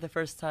live for the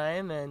first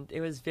time, and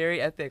it was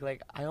very epic.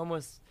 Like I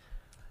almost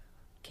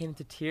came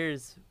to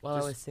tears while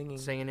Just I was singing.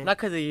 singing it? Not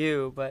because of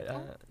you, but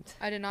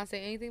I did not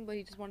say anything, but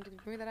he just wanted to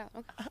bring that out.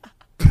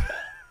 Okay.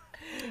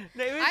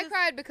 no, it was I just-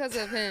 cried because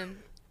of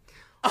him.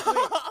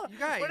 You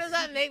guys, What does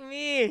that make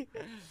me?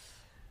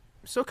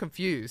 I'm so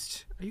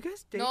confused. Are you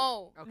guys dating?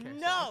 No. Okay.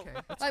 No. Okay,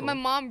 that's Like my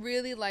cool. mom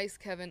really likes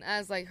Kevin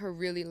as like her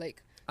really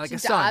like Like a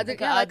진짜 son. 아들-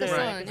 yeah, like a Right,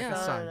 son. like a Yeah.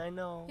 son. I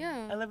know.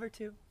 Yeah. I love her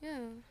too. Yeah.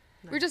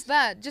 We're just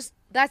that. Just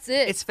that's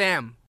it. It's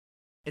fam.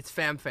 It's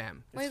fam. Why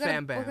It's you gotta,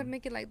 fam we're gonna bam.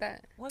 make it like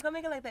that. Why can't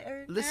make it like that,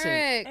 Eric? Listen,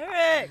 Eric,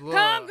 Eric. look.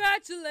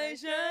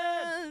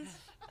 congratulations.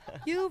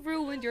 You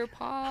ruined your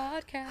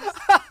podcast.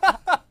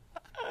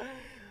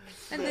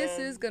 And this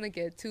is gonna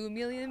get 2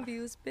 million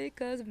views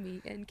because of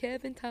me and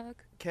Kevin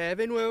talk.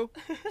 Kevin Wu.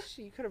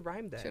 You could have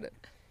rhymed that. Should have.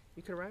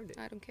 You could have rhymed it.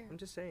 I don't care. I'm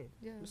just saying.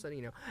 Yeah. I'm just letting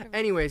you know. Whatever.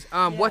 Anyways,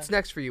 what's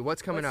next for you?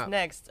 What's coming What's up?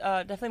 next?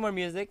 Definitely more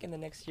music in the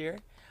next year.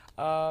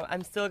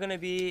 I'm still gonna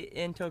be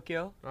in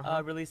Tokyo,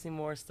 releasing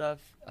more stuff.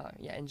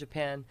 In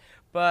Japan.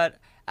 But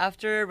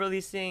after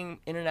releasing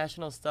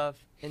international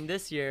stuff in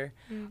this year,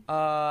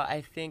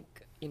 I think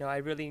I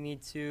really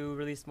need to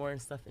release more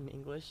stuff in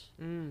English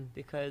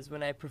because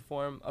when I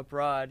perform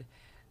abroad,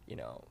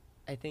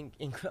 I think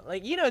too.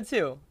 Like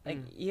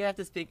you have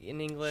to speak in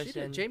English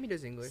and Jamie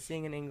does English.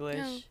 Sing in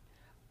English.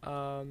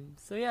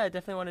 So yeah, I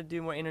definitely want to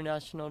do more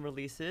international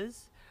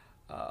releases.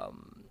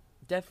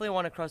 Definitely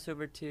want to cross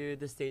over to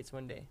the States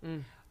one day.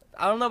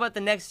 I don't know about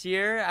the next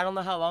year. I don't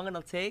know how long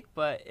it'll take,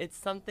 but it's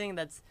something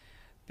that's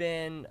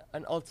been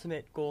an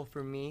ultimate goal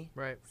for me.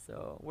 Right.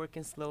 So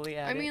working slowly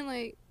at it. I mean,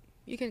 like,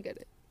 you can get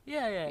it.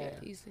 Yeah.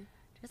 Easy.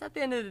 Just at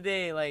the end of the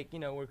day, like,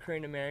 we're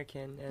Korean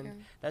American,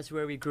 and that's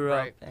where we grew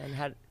Right. up and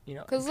had,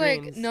 Because,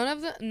 like,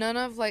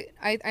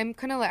 I'm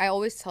kind of like, I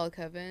always tell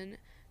Kevin,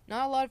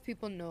 not a lot of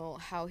people know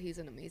how he's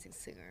an amazing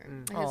singer.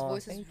 Like, his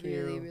voice is thank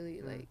really, you.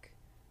 really, like,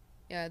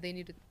 yeah, they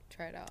need to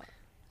try it out.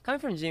 Coming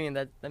from Jimmy,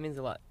 that means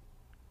a lot,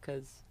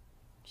 because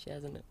she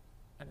has a 'Cause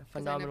I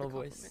phenomenal never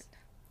voice. compliment.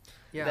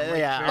 Yeah. But I'm like,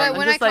 yeah, very- But I'm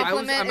when just I like-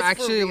 compliment, I'm it's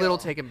actually for a little real.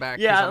 taken back.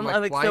 'cause Yeah, I'm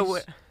I'm like, like, so why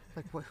what?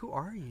 like, what? Who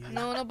are you?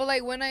 No, but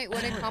like when I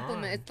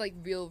compliment, it's like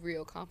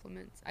real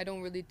compliments. I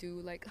don't really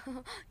do like,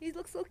 he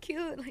looks so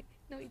cute. Like,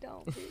 no, you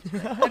don't. Bitch.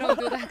 Like, I don't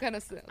do that kind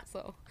of stuff.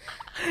 So,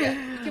 yeah,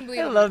 you can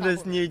believe. I in love my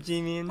this new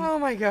compliments. Jimin. Oh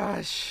my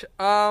gosh.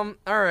 All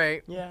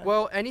right. Yeah.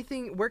 Well,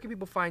 where can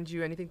people find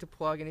you? Anything to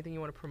plug? Anything you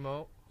want to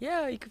promote?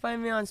 Yeah, you can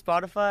find me on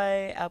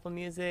Spotify, Apple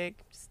Music.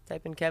 Just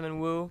type in Kevin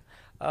Woo.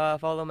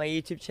 Follow my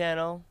YouTube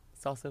channel.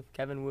 It's also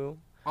Kevin Woo.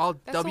 All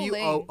That's so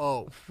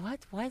WOO. What?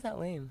 Why is that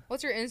lame?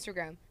 What's your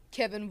Instagram?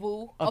 Kevin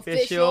Woo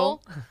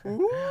Official.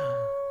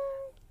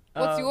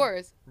 What's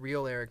yours?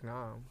 Real Eric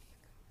Nam.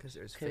 Because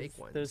there's 'Cause fake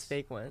ones. There's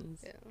fake ones.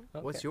 Yeah.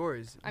 Okay. What's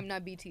yours? I'm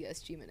not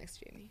BTS Jimin X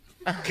Jamie.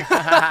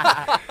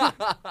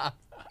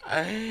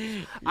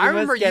 I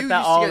remember you used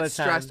to get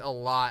stressed a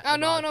lot. Oh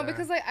no, about that.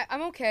 because like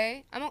I'm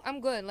okay.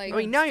 I'm good. Like I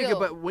mean, now you're still.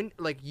 good, but when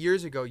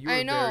years ago, you were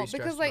I know very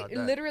stressed because like about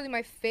that. literally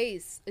my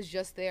face is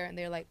just there, and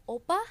they're like,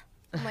 "Oppa."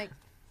 I'm like,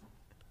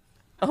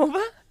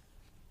 Over?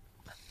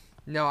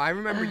 No, I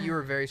remember you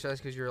were very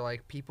stressed because you're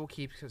like, people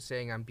keep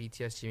saying I'm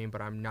BTS Jimin,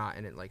 but I'm not,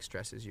 and it like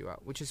stresses you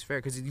out, which is fair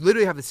because you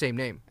literally have the same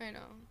name. I know,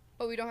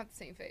 but we don't have the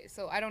same face,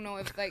 so I don't know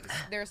if like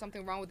there's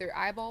something wrong with their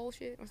eyeball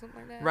shit or something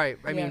like that. Right.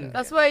 I mean,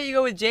 That's why you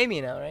go with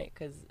Jamie now, right?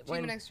 Because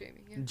Jimin X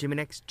Jamie. Yeah. Jimin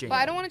X Jimin. But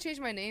I don't want to change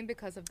my name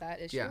because of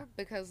that issue. Yeah.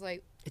 Because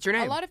like It's your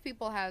name. a lot of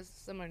people have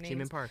similar names.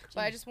 Jimin Park.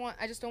 But I just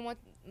don't want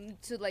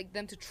to like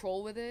them to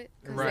troll with it.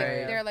 'Cause, Right.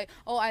 Like, they're like,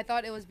 oh, I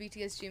thought it was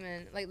BTS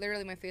Jimin. Like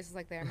literally, my face is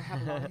like there, and I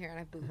have long hair and I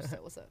have boobs. So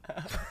what's up?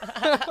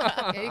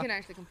 Yeah, you can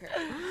actually compare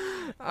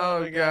it.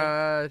 Oh my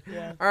God.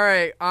 Yeah. All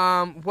right.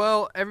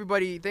 Well,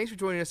 everybody, thanks for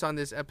joining us on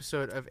this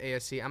episode of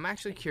ASC. I'm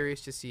actually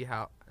curious to see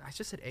how I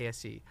just said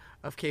ASC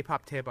of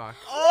K-pop Taebak.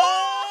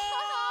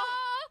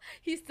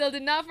 He still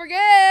did not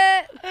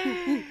forget.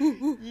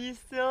 You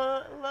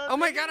still love Oh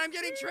my me? God, I'm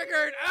getting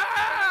triggered.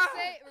 Ah!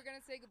 We're gonna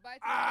say goodbye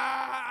to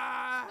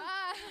Ah!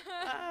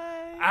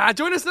 Bye.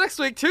 Join us next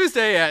week,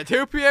 Tuesday at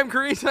 2 p.m.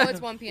 Korean Oh, time. it's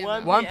 1 p.m.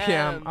 1 now. 1 p.m.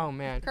 p.m. Oh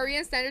man.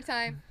 Korean Standard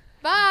Time.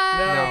 Bye.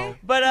 No.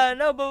 But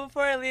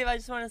before I leave, I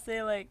just want to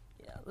say like,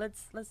 yeah,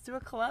 let's do a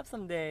collab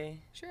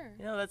someday. Sure.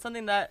 That's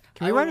something that.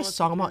 Can we I write a would love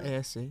song to about do.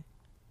 ASC?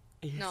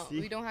 No,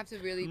 we don't have to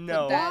really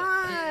No. put that.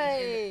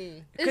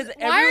 Why?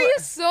 Why are you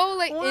so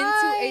like into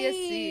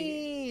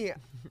ASC?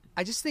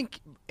 I just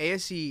think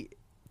ASC.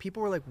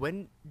 People were like,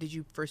 "When did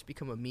you first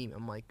become a meme?"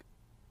 I'm like,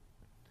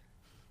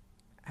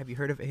 "Have you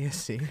heard of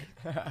ASC?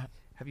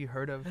 Have you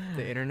heard of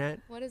the internet?"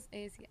 What is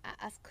ASC?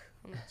 Ask.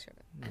 I'm not sure.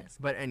 Ask.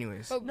 But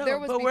anyways, But No, there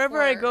was but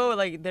wherever I before- go,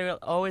 like they're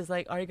always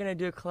like, "Are you gonna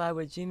do a collab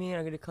with Jimmy? Are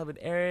you gonna do a collab with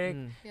Eric?"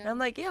 Mm. Yeah. And I'm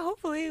like, "Yeah,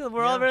 hopefully.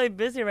 We're all Yeah. really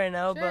busy right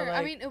now, Sure. but like,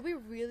 I mean, it would be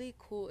really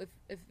cool if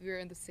we were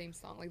in the same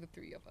song, like the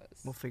three of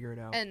us. we'll figure it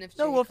out. And if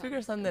no, Jay we'll comes,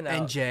 figure something out."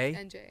 And Jay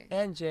And Jay.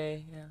 And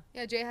Jay, yeah.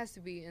 Yeah, Jay has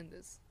to be in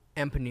this.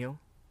 and Peniel.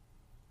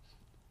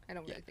 I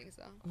don't really think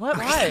so. What?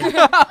 Why?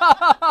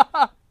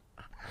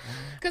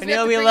 Because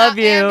Peniel, we we have to bring love out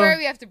you. Amber,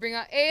 we have to bring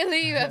out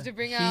Ailey, we have to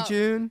bring out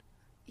Heejun.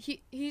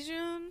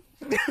 Heejun.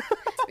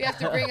 We have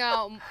to bring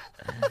out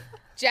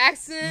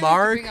Jackson.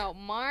 Mark. We have to bring out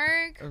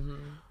Mark. Mhm.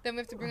 Then we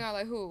have to bring out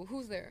like who?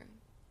 Who's there?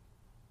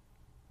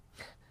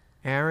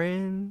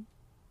 Aaron.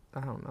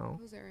 I don't know.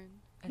 Who's Aaron?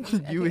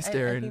 You is I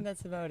Aaron. think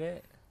that's about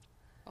it.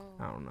 Oh,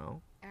 I don't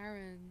know.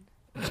 Aaron.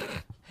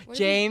 What is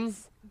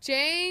James. it?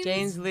 James.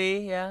 James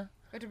Lee, yeah.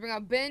 We have to bring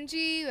out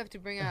Benji. We have to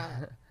bring out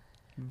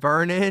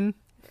Vernon.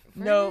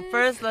 No, Vernon.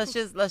 first let's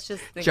just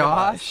think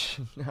Josh.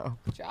 about No.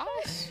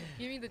 Josh.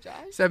 You mean the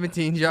Josh?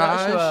 17 Josh.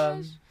 Joshua.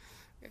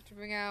 We have to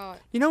bring out.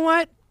 You know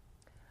what?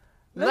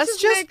 Let's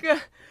just. make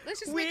a, Let's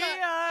just We make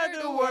are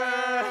a, the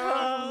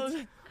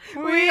world.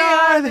 We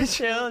are the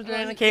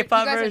children. You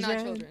K-pop guys version. are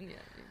not children.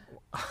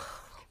 Yeah.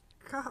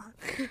 God.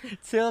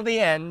 Till the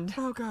end.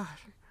 Oh God.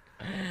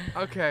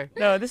 Okay.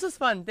 No, this was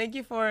fun. Thank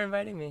you for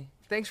inviting me.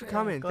 thanks for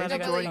coming. glad Thanks I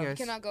for got joining You us.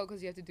 cannot go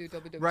because you have to do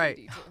WWJD Right.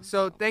 too.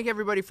 So thank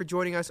everybody for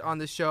joining us on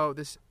the show,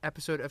 this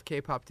episode of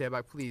K-Pop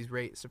Daebak. Please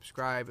rate,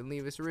 subscribe, and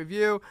leave us a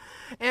review.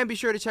 And be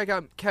sure to check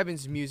out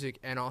Kevin's music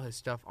and all his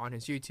stuff on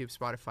his YouTube,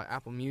 Spotify,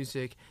 Apple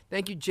Music.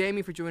 Thank you,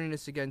 Jamie, for joining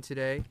us again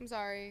today. I'm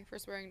sorry for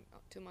swearing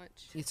too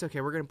much. It's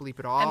okay. We're going to bleep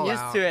it all I'm used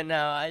out. to it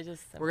now. I'm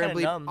We're going to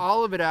bleep numb.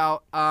 all of it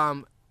out.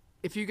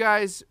 If you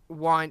guys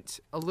want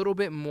a little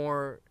bit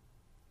more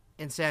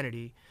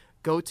insanity,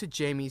 go to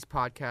Jamie's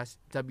podcast,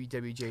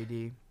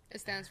 WWJD.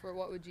 It stands for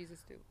What Would Jesus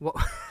Do? What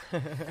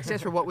it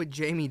stands for What Would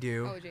Jamie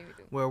Do? What would Jamie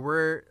do? Where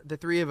we're, the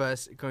three of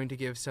us, going to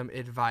give some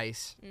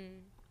advice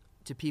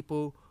to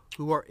people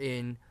who are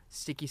in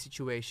sticky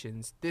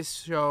situations. This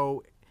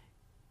show,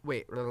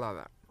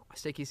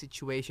 sticky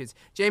situations.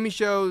 Jamie's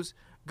shows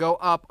go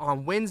up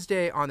on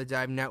Wednesday on the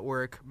Dive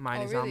Network.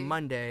 Mine is really? on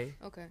Monday.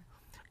 Okay.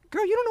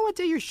 Girl, you don't know what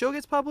day your show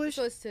gets published?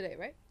 So it's today,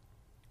 right?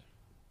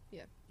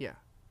 Yeah.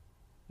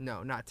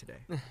 No, not today.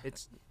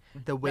 It's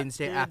the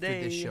Wednesday after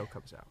this show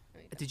comes out.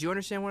 Right. Did you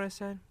understand what I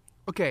said?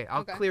 Okay,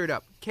 I'll Okay. clear it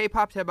up.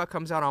 K-Pop Daebak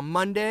comes out on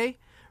Monday,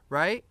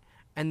 right?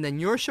 And then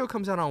your show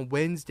comes out on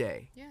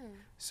Wednesday. Yeah.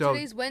 So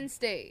Today's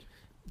Wednesday.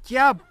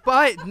 yeah,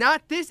 but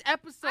not this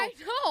episode.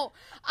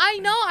 I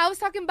know. I was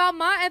talking about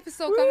my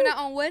episode coming out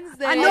on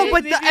Wednesday. I know,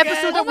 but Leave the you guys.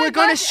 episode that Oh my we're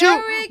gonna gosh, shoot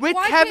Eric, with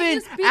why can't Kevin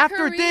you speak after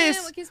Korean?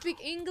 this. We can speak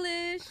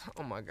English.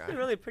 Oh my It's a god.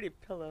 really pretty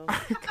pillow.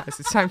 Guys,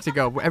 it's time to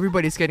go.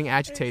 Everybody's getting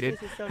agitated.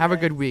 This is so Have a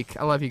nice. good week.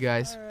 I love you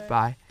guys. All right.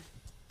 Bye.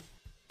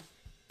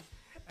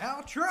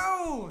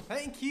 Outro!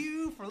 Thank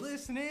you for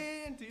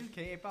listening to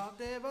K-Pop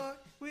Daebak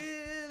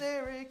with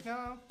Eric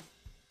Nam.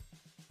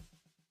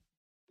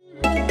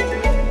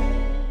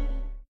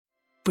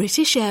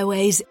 British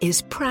Airways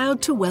is proud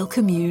to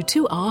welcome you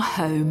to our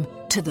home,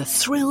 to the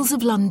thrills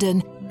of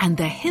London and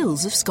the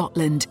hills of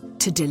Scotland,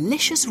 to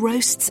delicious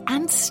roasts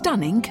and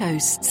stunning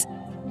coasts.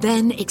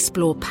 Then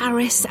explore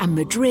Paris and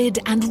Madrid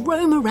and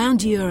roam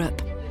around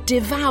Europe.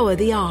 Devour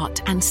the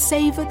art and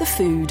savour the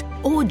food,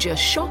 or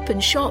just shop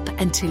and shop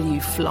until you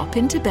flop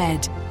into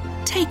bed.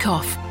 Take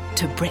off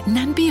to Britain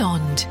and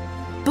beyond.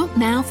 Book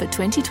now for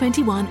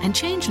 2021 and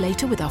change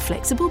later with our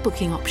flexible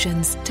booking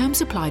options.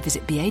 Terms apply.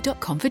 Visit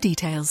ba.com for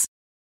details.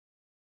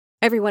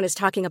 Everyone is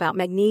talking about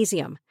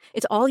magnesium.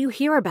 It's all you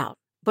hear about.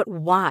 But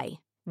why?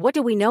 What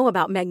do we know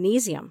about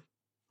magnesium?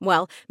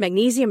 Well,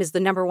 magnesium is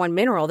the number one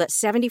mineral that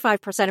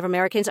 75% of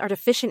Americans are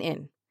deficient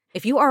in.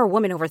 If you are a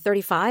woman over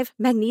 35,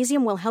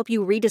 magnesium will help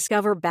you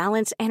rediscover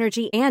balance,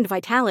 energy, and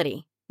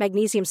vitality.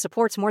 Magnesium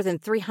supports more than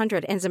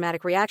 300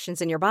 enzymatic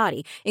reactions in your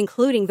body,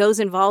 including those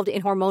involved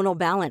in hormonal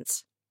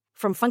balance.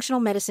 From functional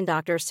medicine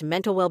doctors to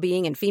mental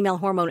well-being and female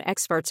hormone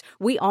experts,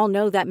 we all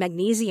know that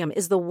magnesium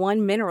is the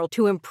one mineral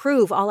to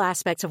improve all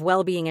aspects of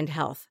well-being and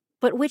health.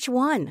 But which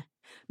one?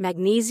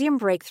 Magnesium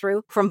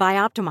Breakthrough from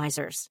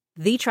Bioptimizers,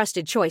 the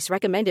trusted choice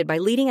recommended by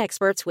leading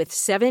experts with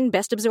 7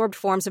 best-absorbed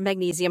forms of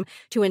magnesium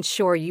to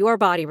ensure your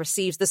body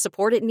receives the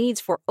support it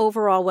needs for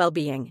overall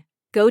well-being.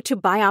 Go to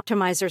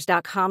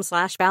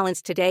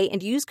bioptimizers.com/balance today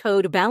and use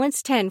code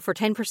BALANCE10 for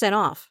 10%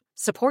 off.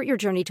 Support your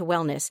journey to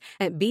wellness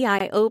at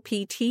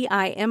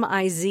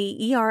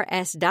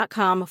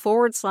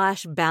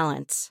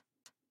bioptimizers.com/balance.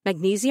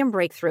 Magnesium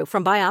Breakthrough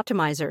from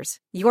Bioptimizers,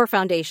 your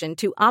foundation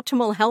to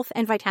optimal health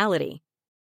and vitality.